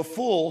do to a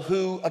fool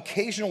who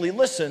occasionally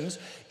listens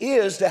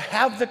is to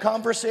have the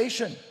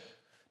conversation.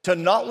 To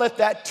not let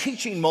that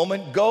teaching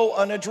moment go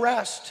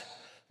unaddressed.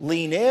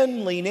 Lean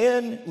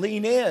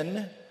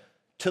in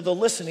to the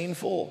listening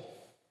fool.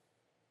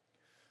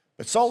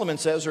 But Solomon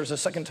says there's a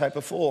second type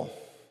of fool.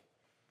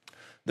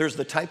 There's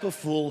the type of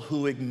fool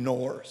who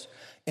ignores.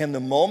 And the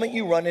moment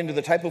you run into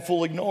the type of fool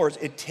who ignores,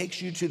 it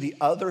takes you to the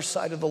other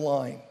side of the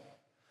line.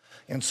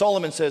 And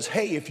Solomon says,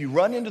 hey, if you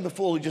run into the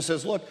fool who just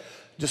says, look,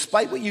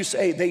 despite what you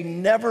say, they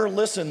never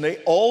listen. They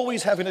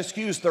always have an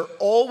excuse. They're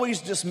always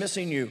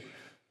dismissing you.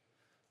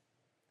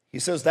 He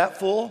says, that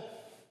fool,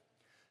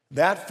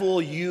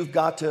 you've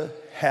got to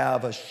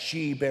have a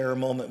she-bear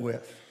moment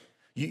with.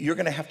 You're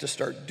going to have to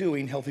start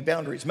doing healthy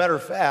boundaries. Matter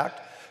of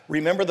fact,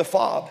 remember the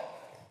fob.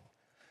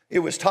 It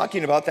was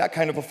talking about that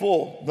kind of a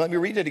fool. Let me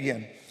read it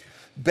again.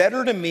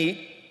 Better to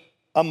meet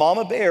a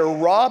mama bear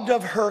robbed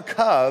of her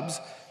cubs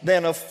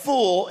than a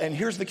fool, and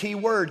here's the key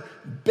word,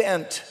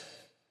 bent,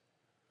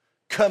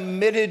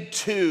 committed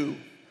to,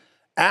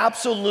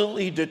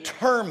 absolutely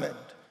determined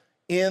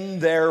in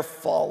their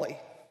folly.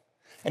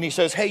 And he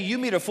says, hey, you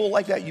meet a fool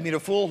like that, you meet a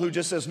fool who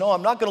just says, no,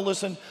 I'm not going to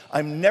listen,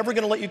 I'm never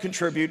going to let you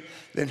contribute,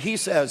 then he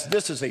says,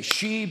 this is a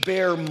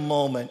she-bear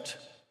moment.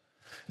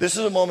 This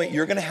is a moment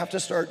you're going to have to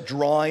start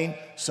drawing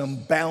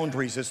some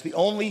boundaries. It's the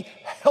only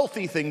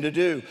healthy thing to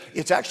do.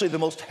 It's actually the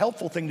most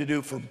helpful thing to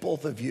do for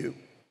both of you.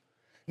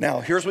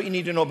 Now, here's what you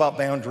need to know about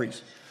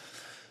boundaries.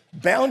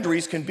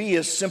 Boundaries can be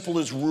as simple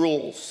as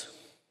rules.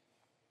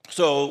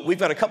 So we've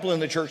got a couple in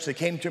the church that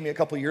came to me a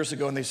couple years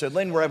ago and they said,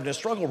 Lynn, we're having a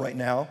struggle right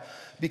now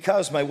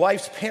because my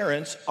wife's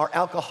parents are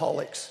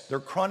alcoholics. They're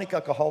chronic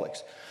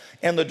alcoholics.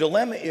 And the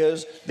dilemma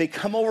is they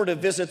come over to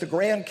visit the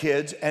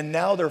grandkids and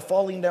now they're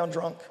falling down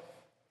drunk.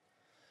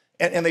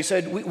 And they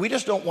said, we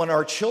just don't want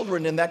our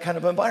children in that kind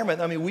of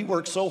environment. I mean, we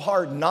work so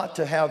hard not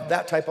to have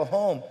that type of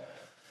home.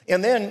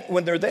 And then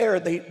when they're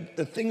there, the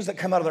things that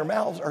come out of their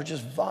mouths are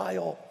just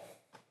vile.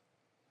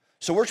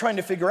 So we're trying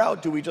to figure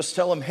out, do we just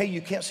tell them, hey,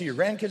 you can't see your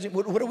grandkids?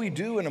 What do we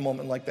do in a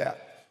moment like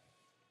that?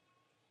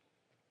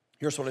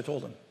 Here's what I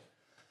told them.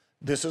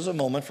 This is a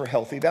moment for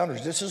healthy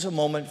boundaries. This is a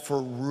moment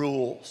for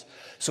rules.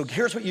 So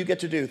here's what you get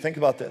to do. Think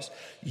about this.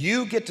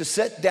 You get to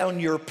sit down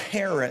your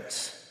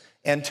parents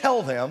and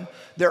tell them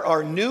there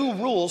are new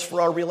rules for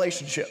our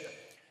relationship.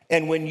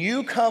 And when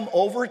you come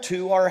over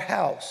to our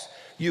house,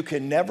 You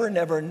can never,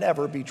 never,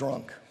 never be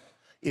drunk.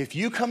 If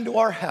you come to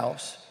our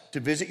house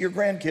to visit your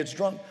grandkids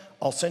drunk,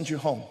 I'll send you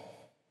home.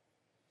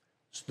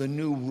 It's the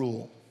new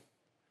rule.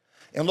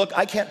 And look,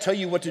 I can't tell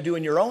you what to do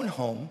in your own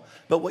home,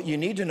 but what you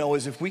need to know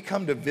is if we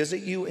come to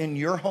visit you in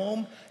your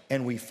home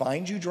and we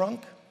find you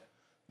drunk,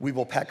 we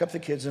will pack up the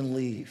kids and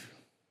leave.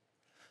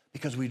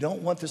 Because we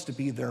don't want this to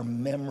be their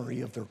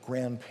memory of their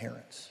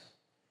grandparents.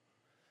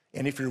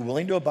 And if you're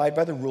willing to abide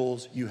by the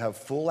rules, you have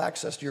full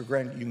access to your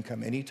you can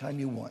come anytime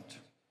you want.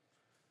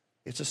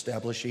 It's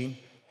establishing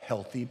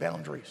healthy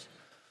boundaries.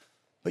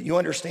 But you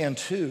understand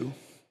too,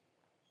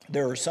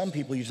 there are some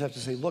people you just have to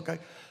say, look,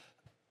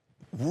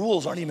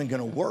 rules aren't even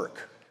gonna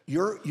work.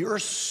 You're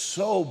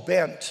so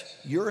bent,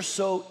 you're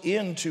so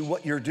into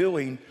what you're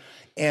doing,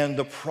 and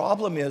the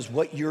problem is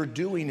what you're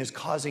doing is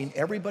causing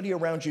everybody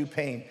around you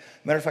pain.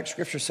 Matter of fact,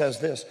 Scripture says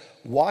this,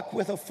 walk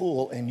with a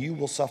fool and you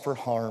will suffer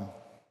harm.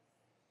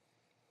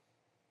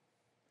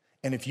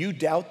 And if you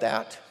doubt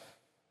that,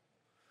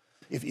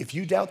 if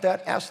you doubt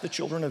that, ask the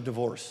children of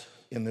divorce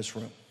in this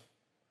room.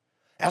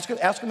 Ask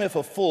them if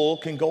a fool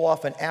can go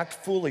off and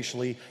act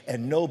foolishly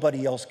and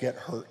nobody else get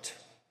hurt.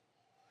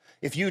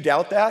 If you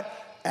doubt that,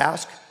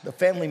 ask the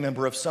family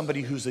member of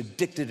somebody who's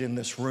addicted in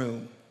this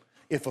room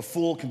if a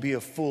fool can be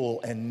a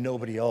fool and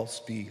nobody else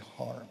be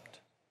harmed.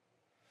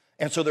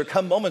 And so there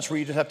come moments where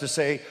you just have to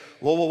say,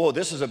 whoa,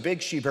 this is a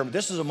big sheep.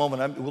 This is a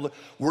moment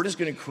we're just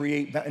gonna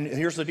create, and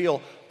here's the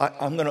deal,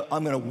 I'm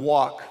gonna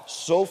walk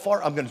so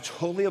far, I'm gonna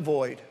totally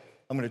avoid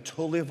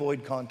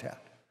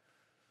contact.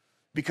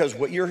 Because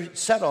what you're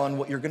set on,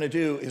 what you're gonna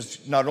do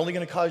is not only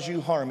gonna cause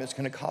you harm, it's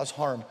gonna cause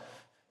harm.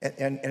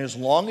 And as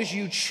long as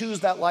you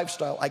choose that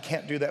lifestyle, I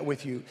can't do that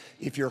with you.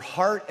 If your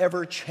heart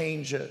ever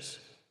changes,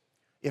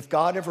 if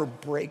God ever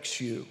breaks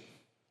you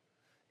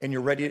and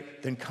you're ready,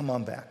 then come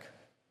on back.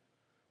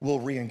 We'll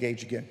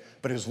re-engage again.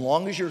 But as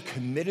long as you're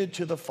committed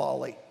to the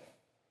folly,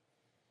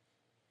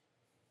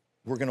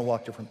 we're gonna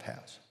walk different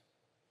paths.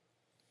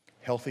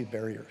 Healthy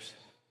barriers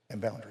and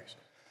boundaries.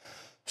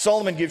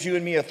 Solomon gives you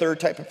and me a third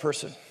type of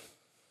person.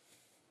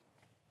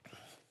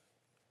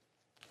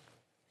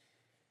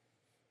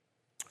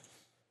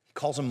 He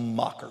calls them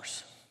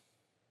mockers.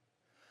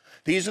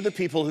 These are the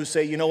people who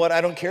say, you know what,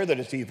 I don't care that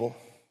it's evil.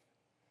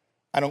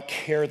 I don't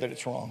care that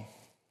it's wrong.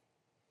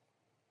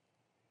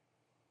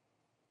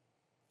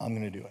 I'm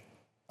gonna do it.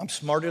 I'm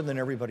smarter than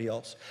everybody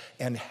else.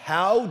 And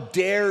how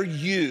dare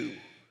you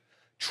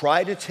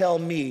try to tell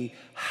me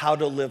how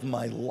to live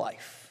my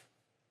life?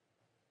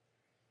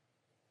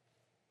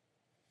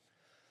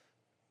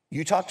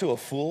 You talk to a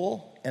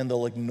fool and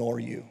they'll ignore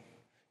you.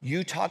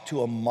 You talk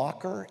to a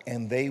mocker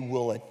and they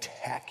will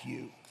attack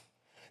you.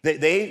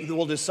 They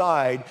will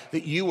decide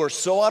that you are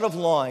so out of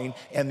line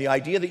and the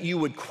idea that you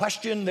would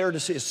question their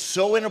decision is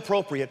so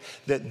inappropriate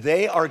that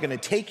they are gonna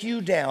take you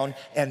down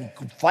and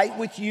fight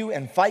with you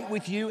and fight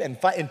with you and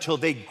fight until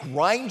they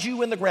grind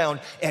you in the ground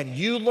and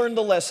you learn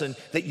the lesson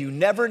that you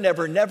never,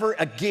 never, never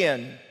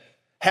again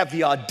have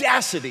the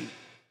audacity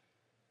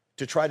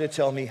to try to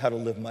tell me how to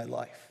live my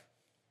life.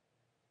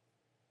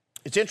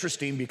 It's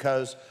interesting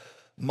because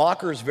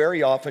mockers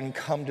very often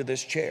come to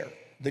this chair,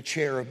 the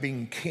chair of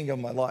being king of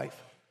my life,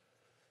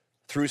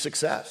 through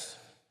success.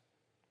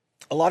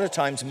 A lot of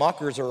times,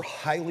 mockers are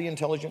highly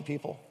intelligent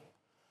people.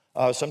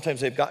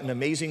 Sometimes they've gotten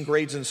amazing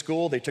grades in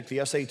school. They took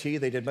the SAT.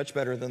 They did much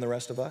better than the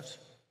rest of us.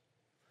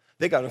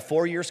 They got a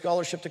 4-year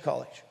scholarship to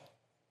college.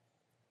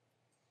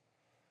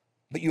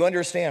 But you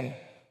understand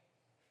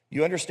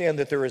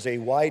that there is a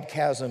wide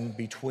chasm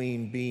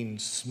between being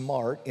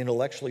smart,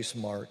 intellectually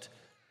smart,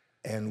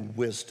 and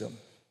wisdom.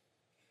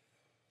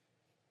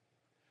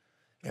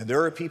 And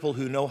there are people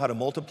who know how to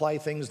multiply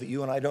things that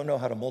you and I don't know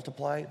how to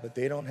multiply, but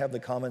they don't have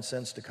the common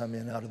sense to come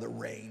in out of the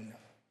rain.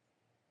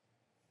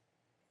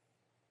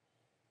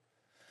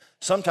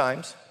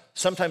 Sometimes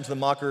the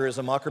mocker is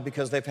a mocker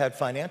because they've had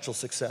financial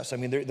success. I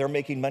mean, they're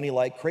making money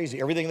like crazy.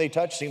 Everything they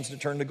touch seems to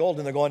turn to gold,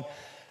 and they're going,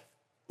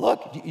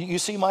 look, you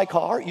see my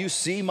car? You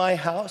see my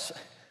house?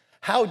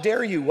 How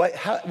dare you?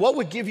 What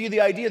would give you the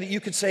idea that you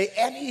could say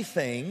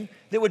anything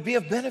that would be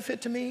of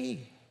benefit to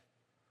me?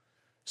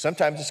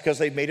 Sometimes it's because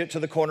they've made it to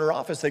the corner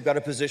office. They've got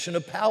a position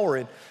of power,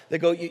 and they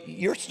go,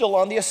 you're still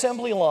on the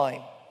assembly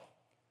line.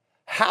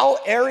 How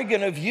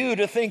arrogant of you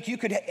to think you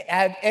could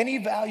add any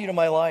value to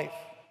my life.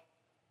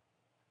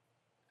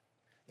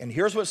 And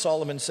here's what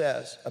Solomon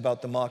says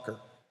about the mocker.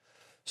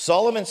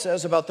 Solomon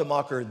says about the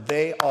mocker,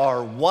 they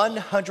are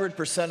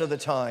 100% of the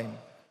time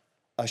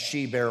a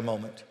she-bear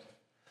moment.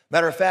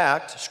 Matter of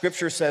fact,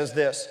 Scripture says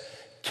this,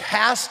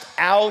 cast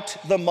out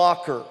the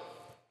mocker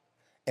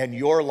and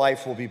your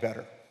life will be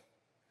better.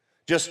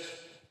 Just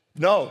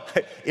know,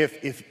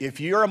 if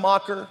you're a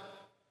mocker,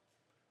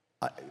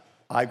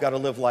 I've got to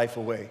live life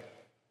away,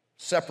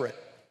 separate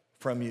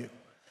from you.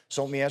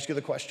 So let me ask you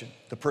the question.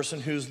 The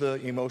person who's the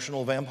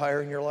emotional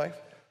vampire in your life,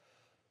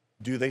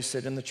 do they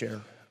sit in the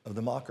chair of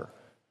the mocker?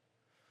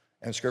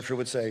 And Scripture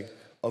would say,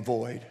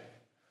 avoid.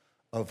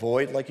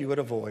 Avoid like you would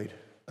avoid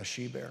a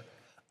she-bear.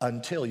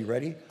 Until, you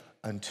ready?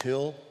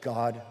 Until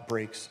God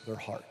breaks their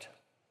heart.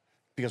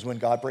 Because when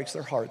God breaks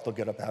their heart, they'll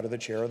get up out of the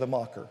chair of the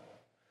mocker,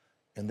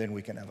 and then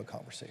we can have a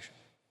conversation.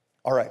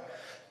 All right,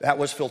 that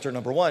was filter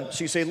number one.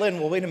 So you say, Lynn,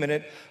 well, wait a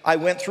minute. I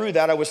went through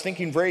that. I was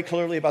thinking very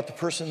clearly about the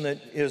person that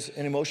is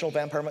an emotional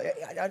vampire.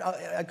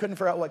 I couldn't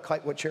figure out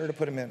what chair to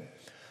put him in.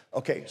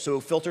 Okay,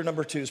 so filter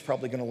number two is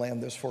probably going to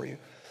land this for you.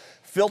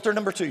 Filter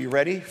number two, you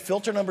ready?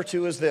 Filter number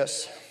two is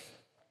this.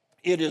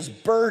 It is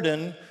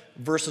burden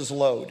versus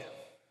load.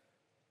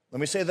 Let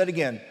me say that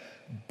again.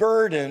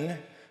 Burden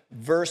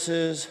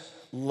versus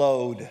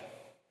load.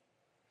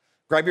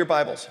 Grab your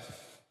Bibles.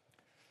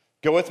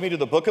 Go with me to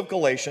the book of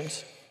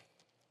Galatians.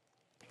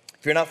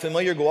 If you're not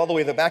familiar, go all the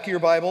way to the back of your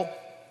Bible.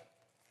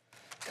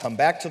 Come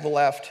back to the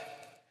left.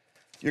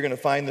 You're going to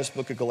find this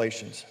book of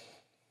Galatians.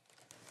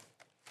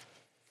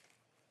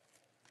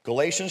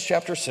 Galatians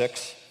chapter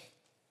 6,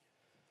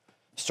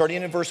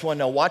 starting in verse 1.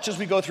 Now watch as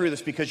we go through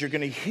this, because you're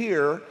going to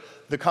hear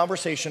the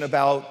conversation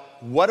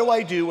about what do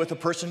I do with a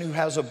person who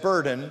has a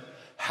burden?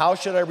 How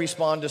should I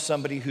respond to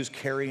somebody who's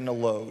carrying a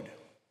load?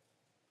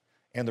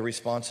 And the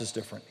response is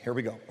different. Here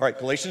we go. All right,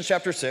 Galatians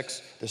chapter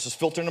 6. This is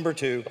filter number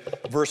 2,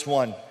 verse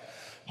 1.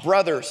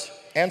 Brothers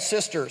and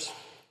sisters,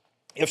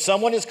 if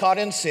someone is caught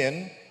in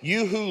sin,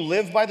 you who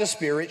live by the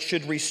Spirit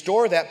should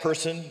restore that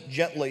person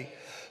gently.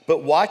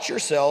 But watch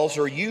yourselves,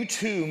 or you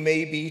too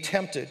may be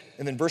tempted.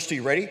 And then verse 2,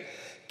 you ready?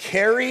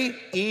 Carry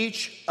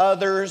each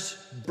other's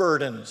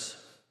burdens.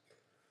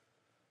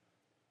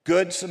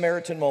 Good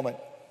Samaritan moment.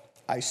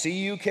 I see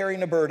you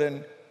carrying a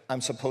burden.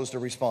 I'm supposed to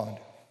respond.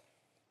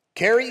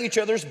 Carry each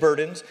other's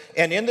burdens,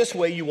 and in this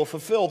way you will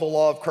fulfill the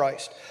law of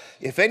Christ.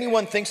 If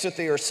anyone thinks that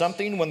they are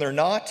something when they're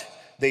not,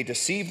 they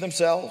deceive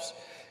themselves.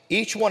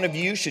 Each one of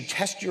you should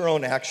test your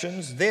own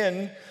actions.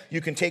 Then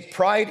you can take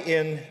pride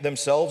in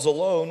themselves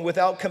alone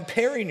without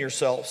comparing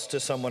yourselves to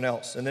someone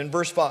else. And then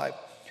verse 5.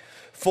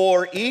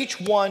 For each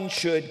one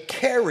should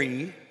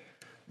carry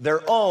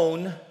their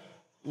own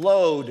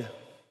load.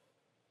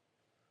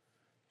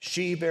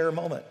 She-bear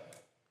moment.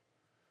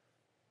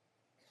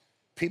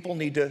 People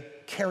need to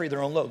carry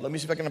their own load. Let me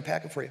see if I can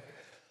unpack it for you.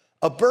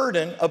 A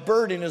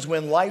burden is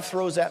when life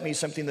throws at me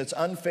something that's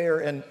unfair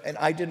and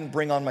I didn't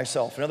bring on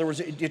myself. In other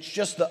words, it's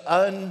just the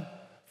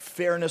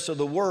unfairness of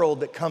the world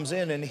that comes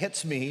in and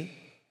hits me.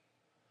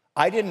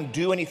 I didn't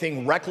do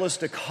anything reckless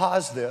to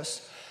cause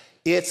this.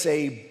 It's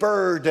a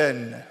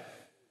burden.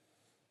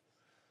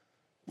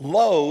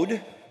 Load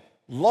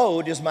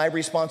is my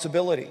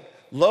responsibility.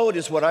 Load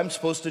is what I'm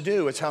supposed to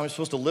do. It's how I'm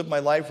supposed to live my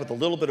life with a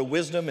little bit of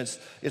wisdom.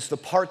 It's the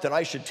part that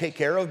I should take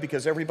care of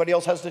because everybody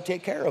else has to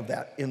take care of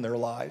that in their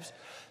lives.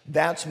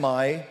 That's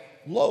my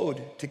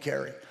load to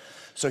carry.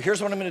 So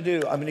here's what I'm going to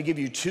do. I'm going to give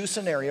you two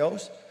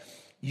scenarios.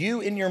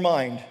 You in your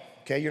mind,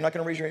 okay, you're not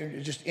going to raise your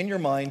hand, just in your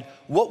mind,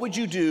 what would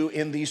you do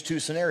in these two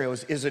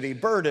scenarios? Is it a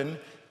burden?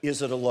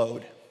 Is it a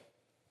load?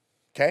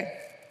 Okay,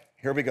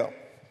 here we go.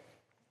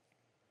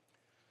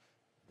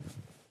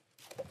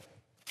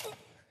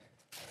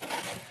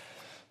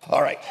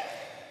 All right,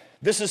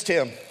 this is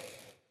Tim.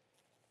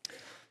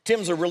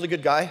 Tim's a really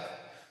good guy,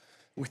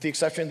 with the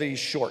exception that he's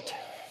short.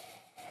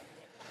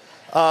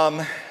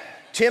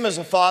 Tim is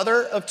a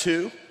father of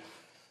two.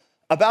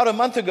 About a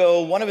month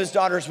ago, one of his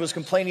daughters was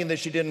complaining that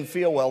she didn't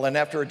feel well, and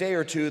after a day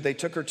or two, they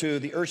took her to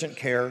the urgent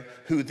care,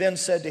 who then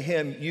said to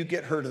him, "You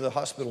get her to the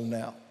hospital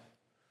now."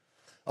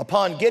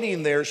 Upon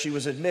getting there, she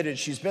was admitted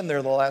she's been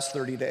there the last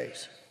 30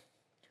 days.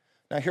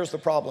 Now, here's the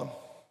problem.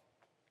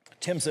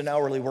 Tim's an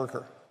hourly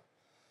worker.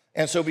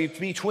 And so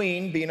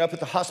between being up at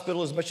the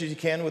hospital as much as he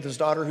can with his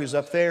daughter who's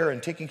up there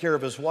and taking care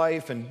of his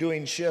wife and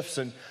doing shifts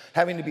and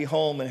having to be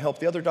home and help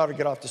the other daughter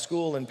get off to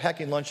school and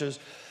packing lunches,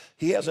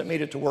 he hasn't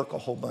made it to work a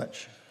whole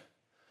bunch.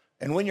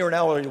 And when you're an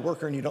hourly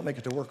worker and you don't make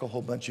it to work a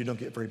whole bunch, you don't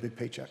get very big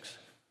paychecks.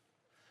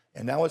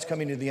 And now it's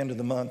coming to the end of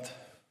the month,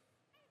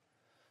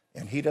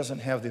 and he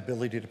doesn't have the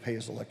ability to pay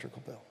his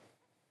electrical bill.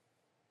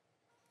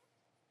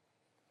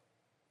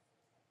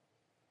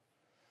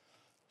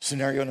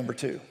 Scenario number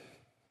 2.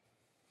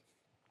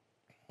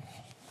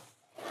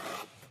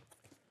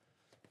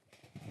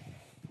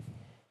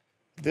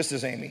 This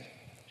is Amy.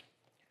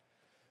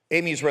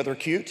 Amy's rather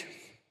cute.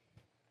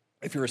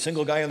 If you're a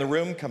single guy in the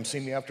room, come see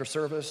me after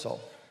service.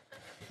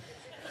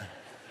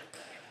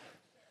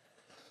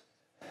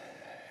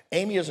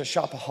 Amy is a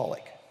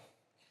shopaholic.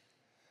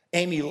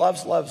 Amy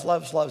loves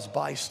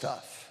buy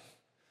stuff.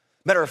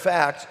 Matter of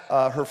fact,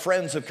 her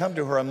friends have come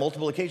to her on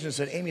multiple occasions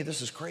and said, "Amy,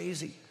 this is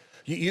crazy.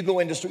 You go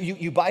into store,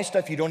 you buy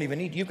stuff you don't even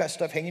need. You've got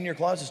stuff hanging in your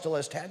closet that still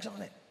has tags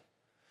on it.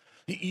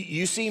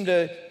 You seem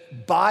to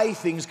buy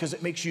things because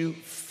it makes you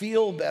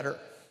feel better."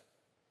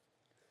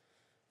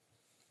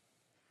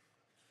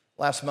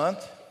 Last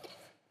month,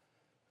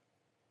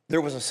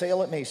 there was a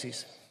sale at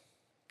Macy's.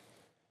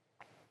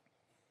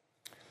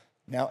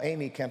 Now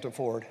Amy can't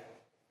afford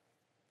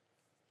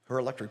her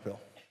electric bill.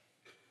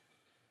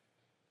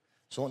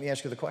 So let me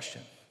ask you the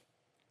question.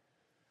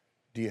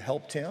 Do you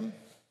help Tim?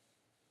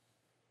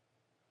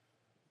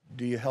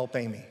 Do you help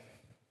Amy?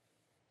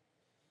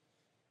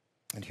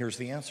 And here's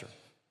the answer.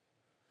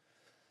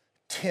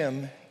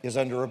 Tim is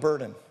under a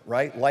burden,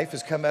 right? Life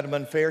has come at him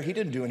unfair. He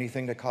didn't do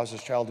anything to cause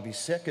his child to be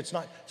sick. It's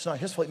not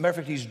his fault. Matter of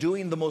fact, he's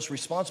doing the most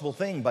responsible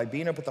thing by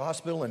being up at the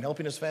hospital and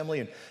helping his family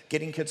and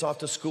getting kids off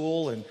to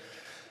school and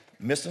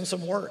missing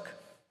some work.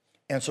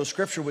 And so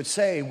Scripture would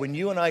say, when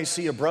you and I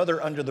see a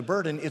brother under the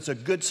burden, it's a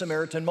good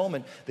Samaritan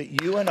moment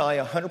that you and I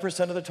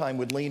 100% of the time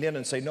would lean in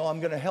and say, no, I'm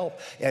going to help.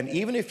 And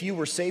even if you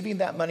were saving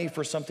that money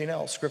for something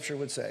else, Scripture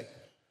would say,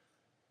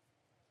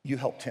 you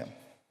helped him.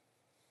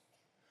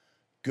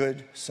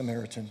 Good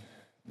Samaritan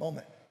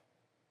moment.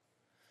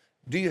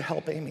 Do you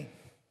help Amy?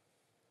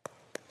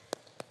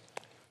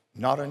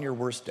 Not on your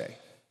worst day.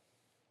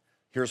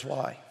 Here's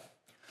why.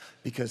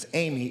 Because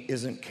Amy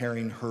isn't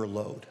carrying her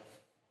load.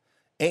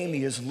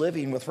 Amy is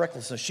living with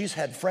recklessness. She's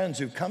had friends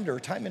who've come to her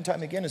time and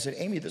time again and said,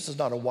 Amy, this is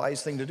not a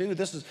wise thing to do.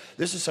 This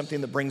is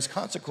something that brings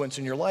consequence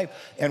in your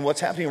life. And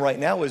what's happening right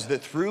now is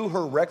that through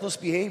her reckless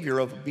behavior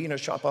of being a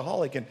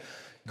shopaholic and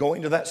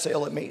going to that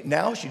sale at me,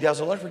 now she has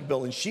an electric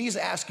bill, and she's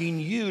asking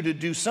you to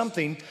do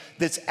something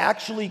that's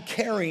actually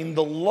carrying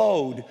the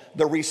load,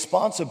 the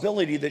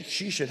responsibility that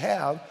she should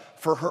have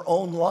for her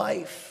own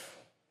life.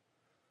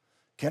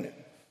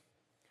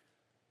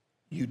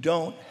 You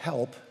don't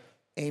help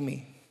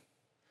Amy.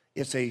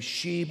 It's a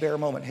she-bear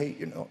moment. Hey,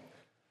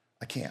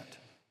 I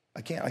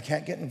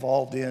can't get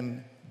involved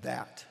in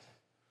that.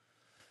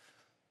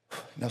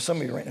 Now, some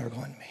of you right now are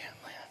going, man,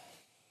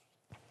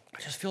 I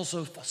just feel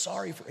so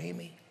sorry for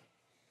Amy.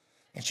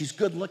 And she's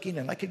good looking,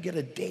 and I could get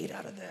a date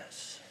out of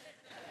this.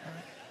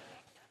 Right?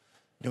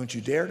 Don't you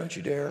dare.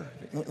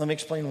 Let me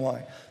explain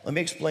why. Let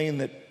me explain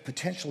that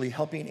potentially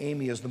helping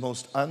Amy is the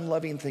most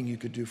unloving thing you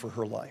could do for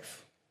her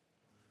life.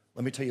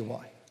 Let me tell you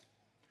why.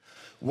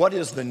 What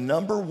is the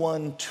number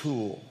one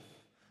tool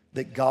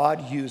that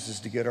God uses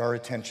to get our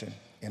attention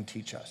and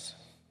teach us?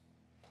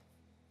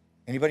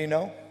 Anybody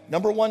know?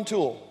 Number one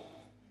tool.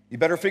 You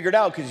better figure it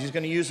out because he's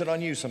going to use it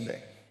on you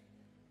someday.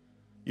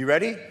 You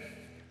ready?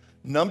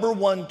 Number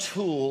one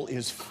tool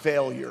is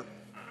failure.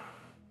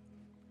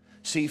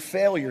 See,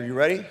 failure, you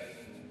ready?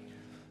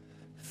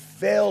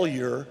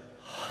 Failure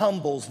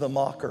humbles the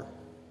mocker.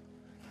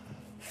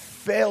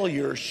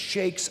 Failure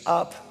shakes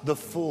up the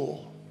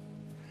fool.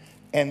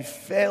 And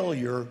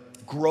failure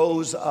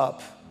grows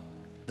up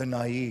the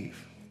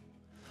naive.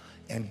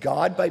 And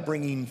God, by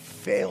bringing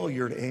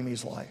failure to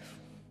Amy's life,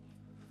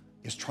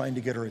 is trying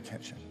to get her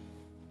attention.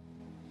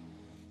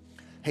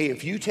 Hey,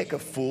 if you take a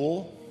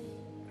fool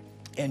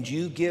and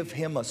you give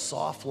him a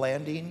soft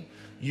landing,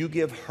 you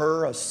give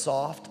her a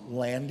soft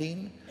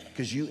landing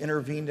because you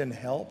intervened and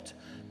helped,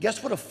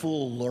 guess what a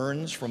fool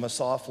learns from a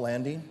soft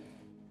landing?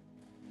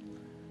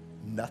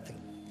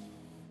 Nothing.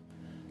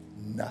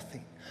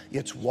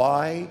 It's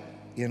why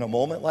in a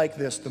moment like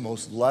this, the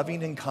most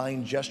loving and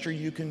kind gesture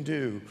you can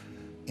do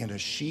in a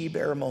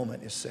she-bear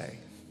moment is say,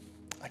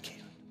 I can't.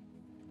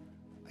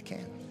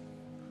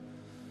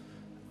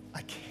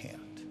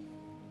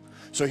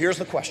 So here's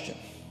the question.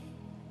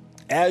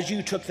 As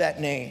you took that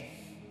name,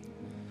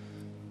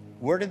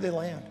 where did they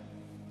land?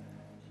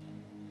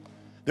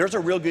 There's a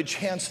real good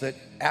chance that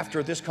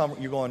after this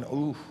conference, you're going,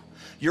 ooh.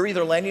 You're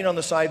either landing on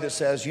the side that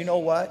says, you know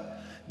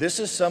what? This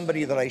is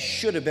somebody that I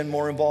should have been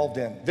more involved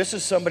in. This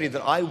is somebody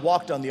that I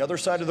walked on the other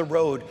side of the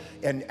road,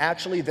 and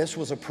actually this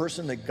was a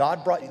person that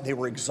God brought. They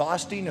were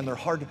exhausting and they're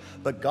hard,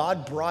 but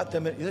God brought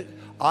them in.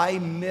 I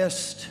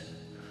missed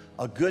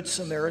a good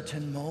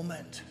Samaritan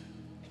moment,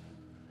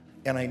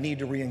 and I need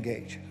to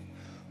re-engage.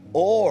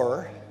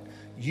 Or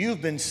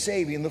you've been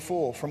saving the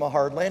fool from a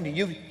hard landing.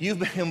 You've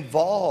been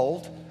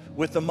involved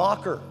with the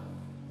mocker.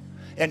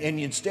 And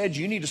instead,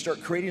 you need to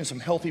start creating some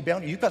healthy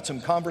boundaries. You've got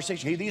some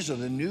conversation. Hey, these are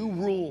the new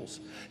rules.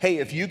 Hey,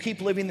 if you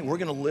keep living, we're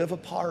going to live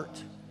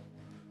apart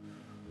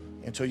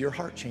until your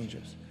heart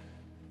changes.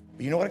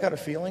 But you know what I got a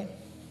feeling?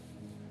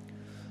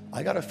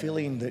 I got a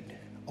feeling that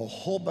a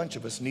whole bunch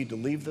of us need to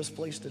leave this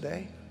place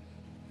today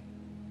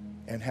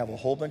and have a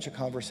whole bunch of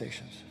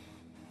conversations.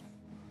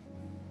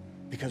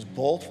 Because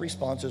both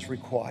responses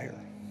require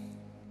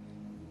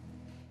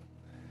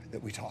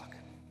that we talk.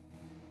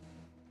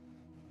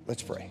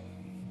 Let's pray.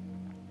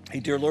 Hey,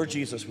 dear Lord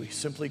Jesus, we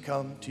simply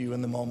come to you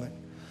in the moment.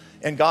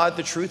 And God,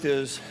 the truth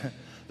is,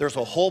 there's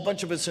a whole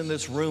bunch of us in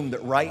this room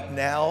that right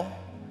now,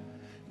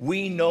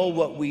 we know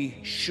what we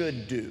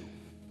should do.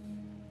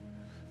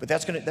 But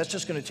that's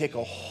just gonna take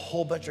a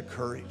whole bunch of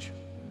courage.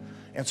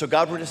 And so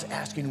God, we're just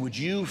asking, would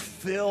you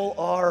fill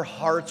our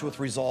hearts with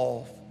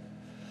resolve?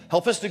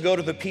 Help us to go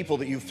to the people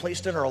that you've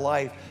placed in our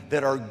life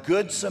that are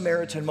good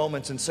Samaritan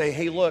moments and say,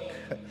 hey, look,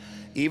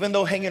 even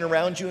though hanging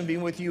around you and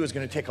being with you is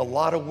going to take a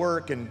lot of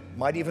work and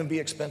might even be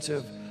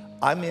expensive,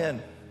 I'm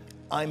in.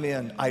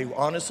 I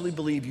honestly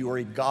believe you are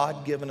a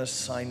God-given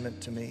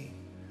assignment to me.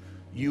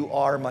 You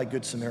are my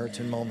good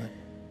Samaritan moment.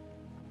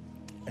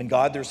 And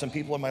God, there's some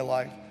people in my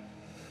life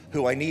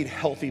who I need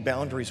healthy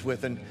boundaries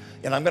with, and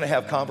I'm going to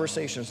have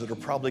conversations that are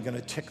probably going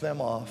to tick them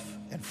off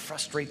and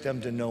frustrate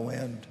them to no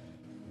end.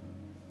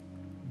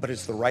 But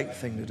it's the right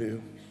thing to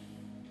do.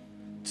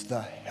 It's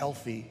the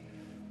healthy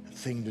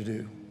thing to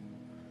do.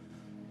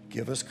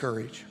 Give us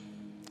courage.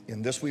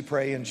 In this we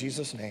pray in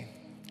Jesus' name,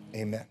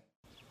 amen.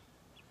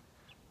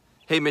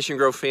 Hey, Mission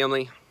Grove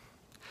family.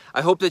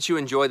 I hope that you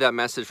enjoyed that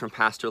message from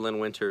Pastor Lynn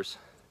Winters.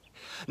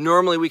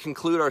 Normally we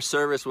conclude our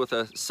service with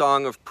a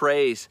song of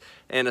praise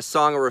and a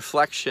song of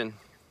reflection.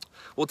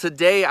 Well,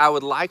 today I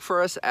would like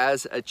for us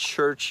as a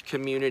church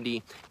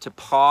community to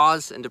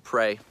pause and to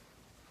pray.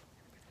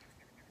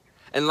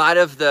 In light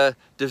of the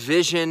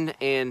division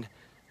and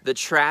the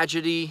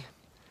tragedy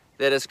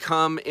that has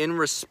come in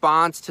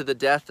response to the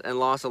death and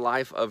loss of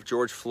life of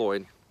George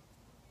Floyd,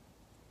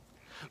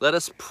 let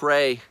us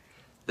pray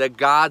that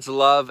God's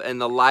love and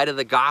the light of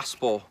the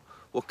gospel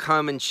will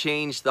come and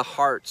change the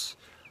hearts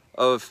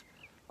of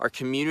our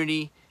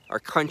community, our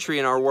country,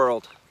 and our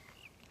world.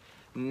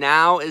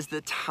 Now is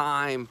the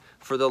time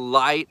for the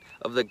light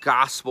of the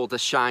gospel to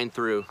shine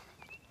through,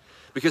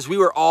 because we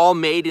were all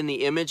made in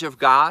the image of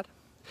God,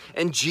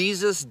 and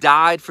Jesus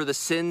died for the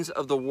sins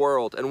of the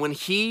world. And when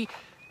he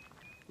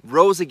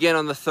rose again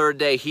on the third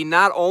day, he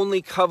not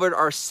only covered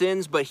our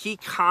sins, but he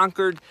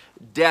conquered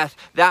death.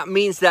 That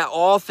means that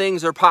all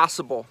things are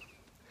possible.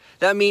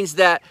 That means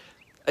that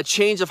a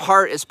change of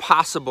heart is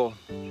possible.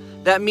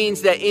 That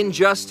means that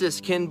injustice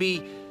can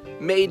be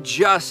made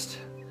just,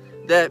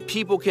 that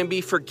people can be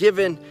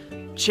forgiven,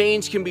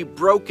 chains can be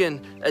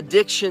broken,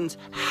 addictions,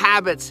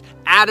 habits,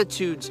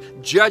 attitudes,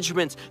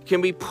 judgments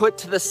can be put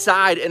to the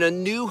side, and a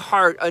new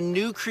heart, a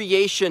new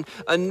creation,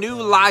 a new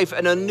life,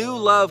 and a new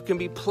love can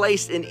be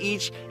placed in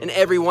each and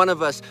every one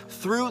of us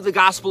through the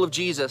gospel of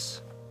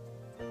Jesus.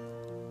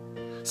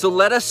 So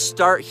let us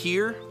start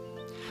here.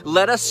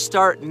 Let us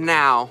start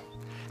now.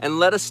 And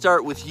let us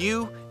start with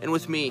you and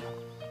with me.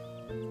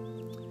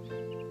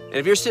 And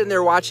if you're sitting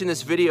there watching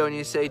this video and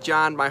you say,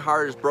 John, my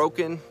heart is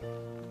broken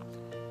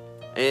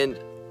and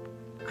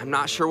I'm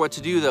not sure what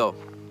to do though.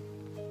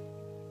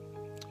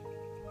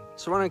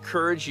 So I want to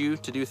encourage you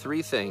to do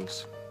three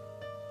things.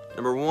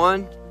 Number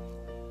one,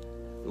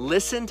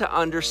 listen to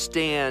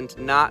understand,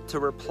 not to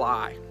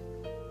reply.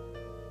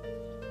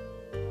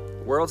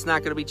 The world's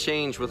not going to be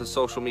changed with a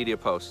social media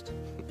post.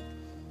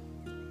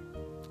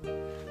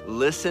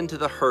 Listen to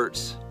the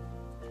hurts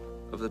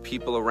of the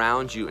people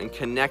around you and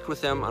connect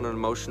with them on an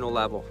emotional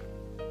level.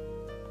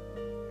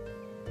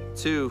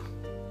 Two,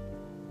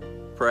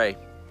 pray.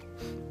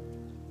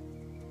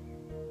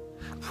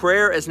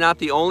 Prayer is not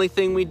the only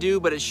thing we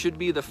do, but it should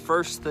be the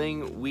first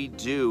thing we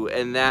do,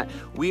 and that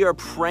we are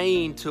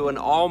praying to an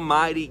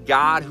almighty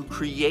God who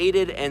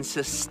created and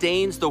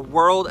sustains the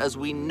world as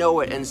we know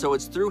it. And so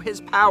it's through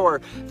his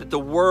power that the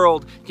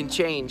world can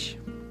change.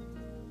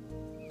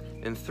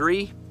 And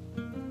three,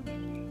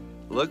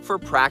 look for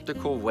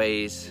practical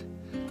ways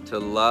to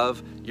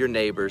love your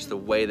neighbors the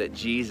way that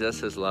Jesus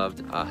has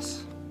loved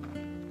us.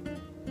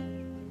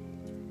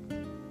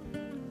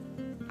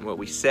 What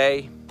we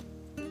say,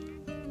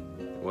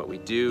 what we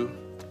do,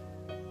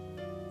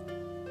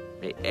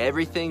 may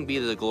everything be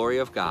to the glory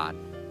of God,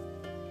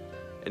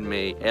 and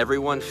may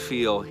everyone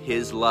feel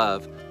his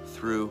love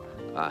through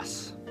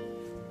us.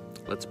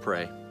 Let's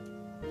pray.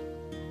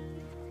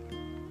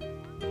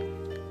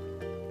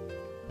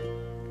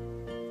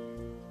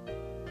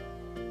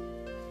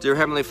 Dear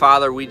Heavenly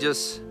Father, we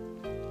just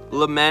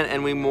lament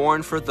and we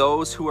mourn for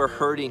those who are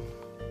hurting.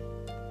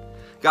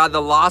 God,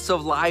 the loss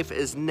of life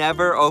is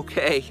never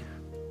okay.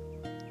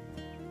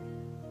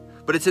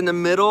 But it's in the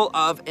middle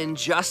of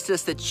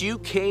injustice that you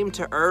came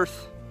to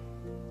earth,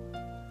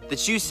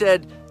 that you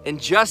said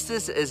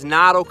injustice is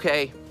not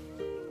okay.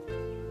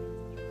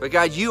 But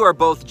God, you are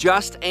both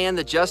just and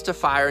the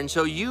justifier, and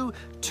so you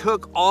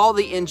took all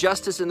the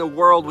injustice in the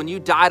world when you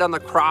died on the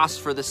cross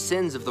for the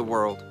sins of the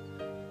world.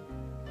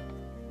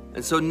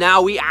 And so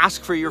now we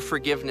ask for your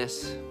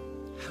forgiveness.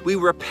 We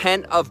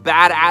repent of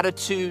bad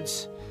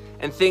attitudes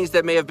and things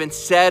that may have been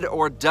said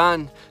or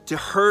done to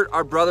hurt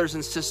our brothers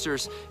and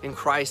sisters in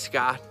Christ,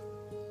 God.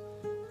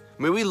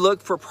 May we look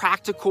for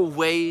practical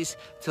ways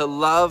to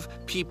love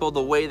people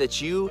the way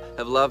that you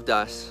have loved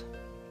us.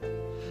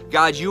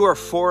 God, you are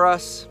for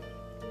us,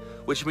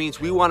 which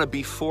means we want to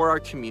be for our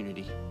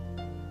community.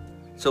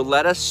 So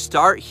let us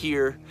start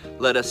here.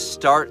 Let us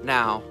start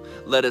now.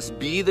 Let us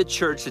be the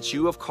church that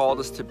you have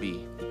called us to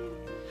be.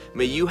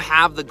 May you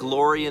have the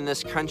glory in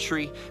this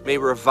country. May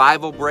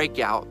revival break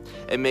out.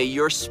 And may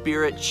your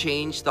spirit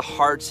change the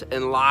hearts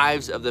and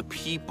lives of the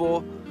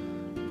people,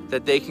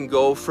 that they can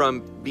go from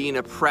being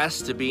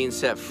oppressed to being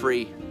set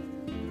free,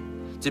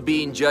 to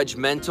being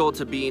judgmental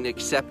to being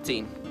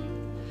accepting,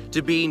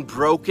 to being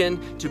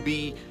broken to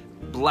be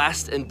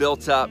blessed and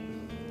built up.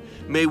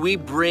 May we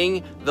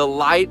bring the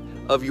light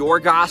of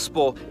your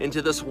gospel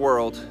into this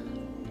world.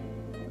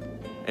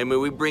 And may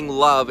we bring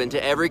love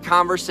into every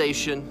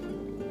conversation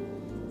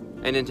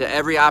and into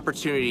every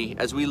opportunity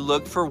as we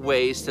look for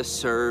ways to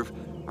serve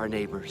our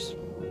neighbors.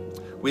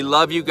 We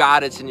love you,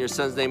 God. It's in your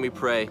Son's name we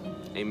pray.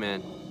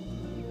 Amen.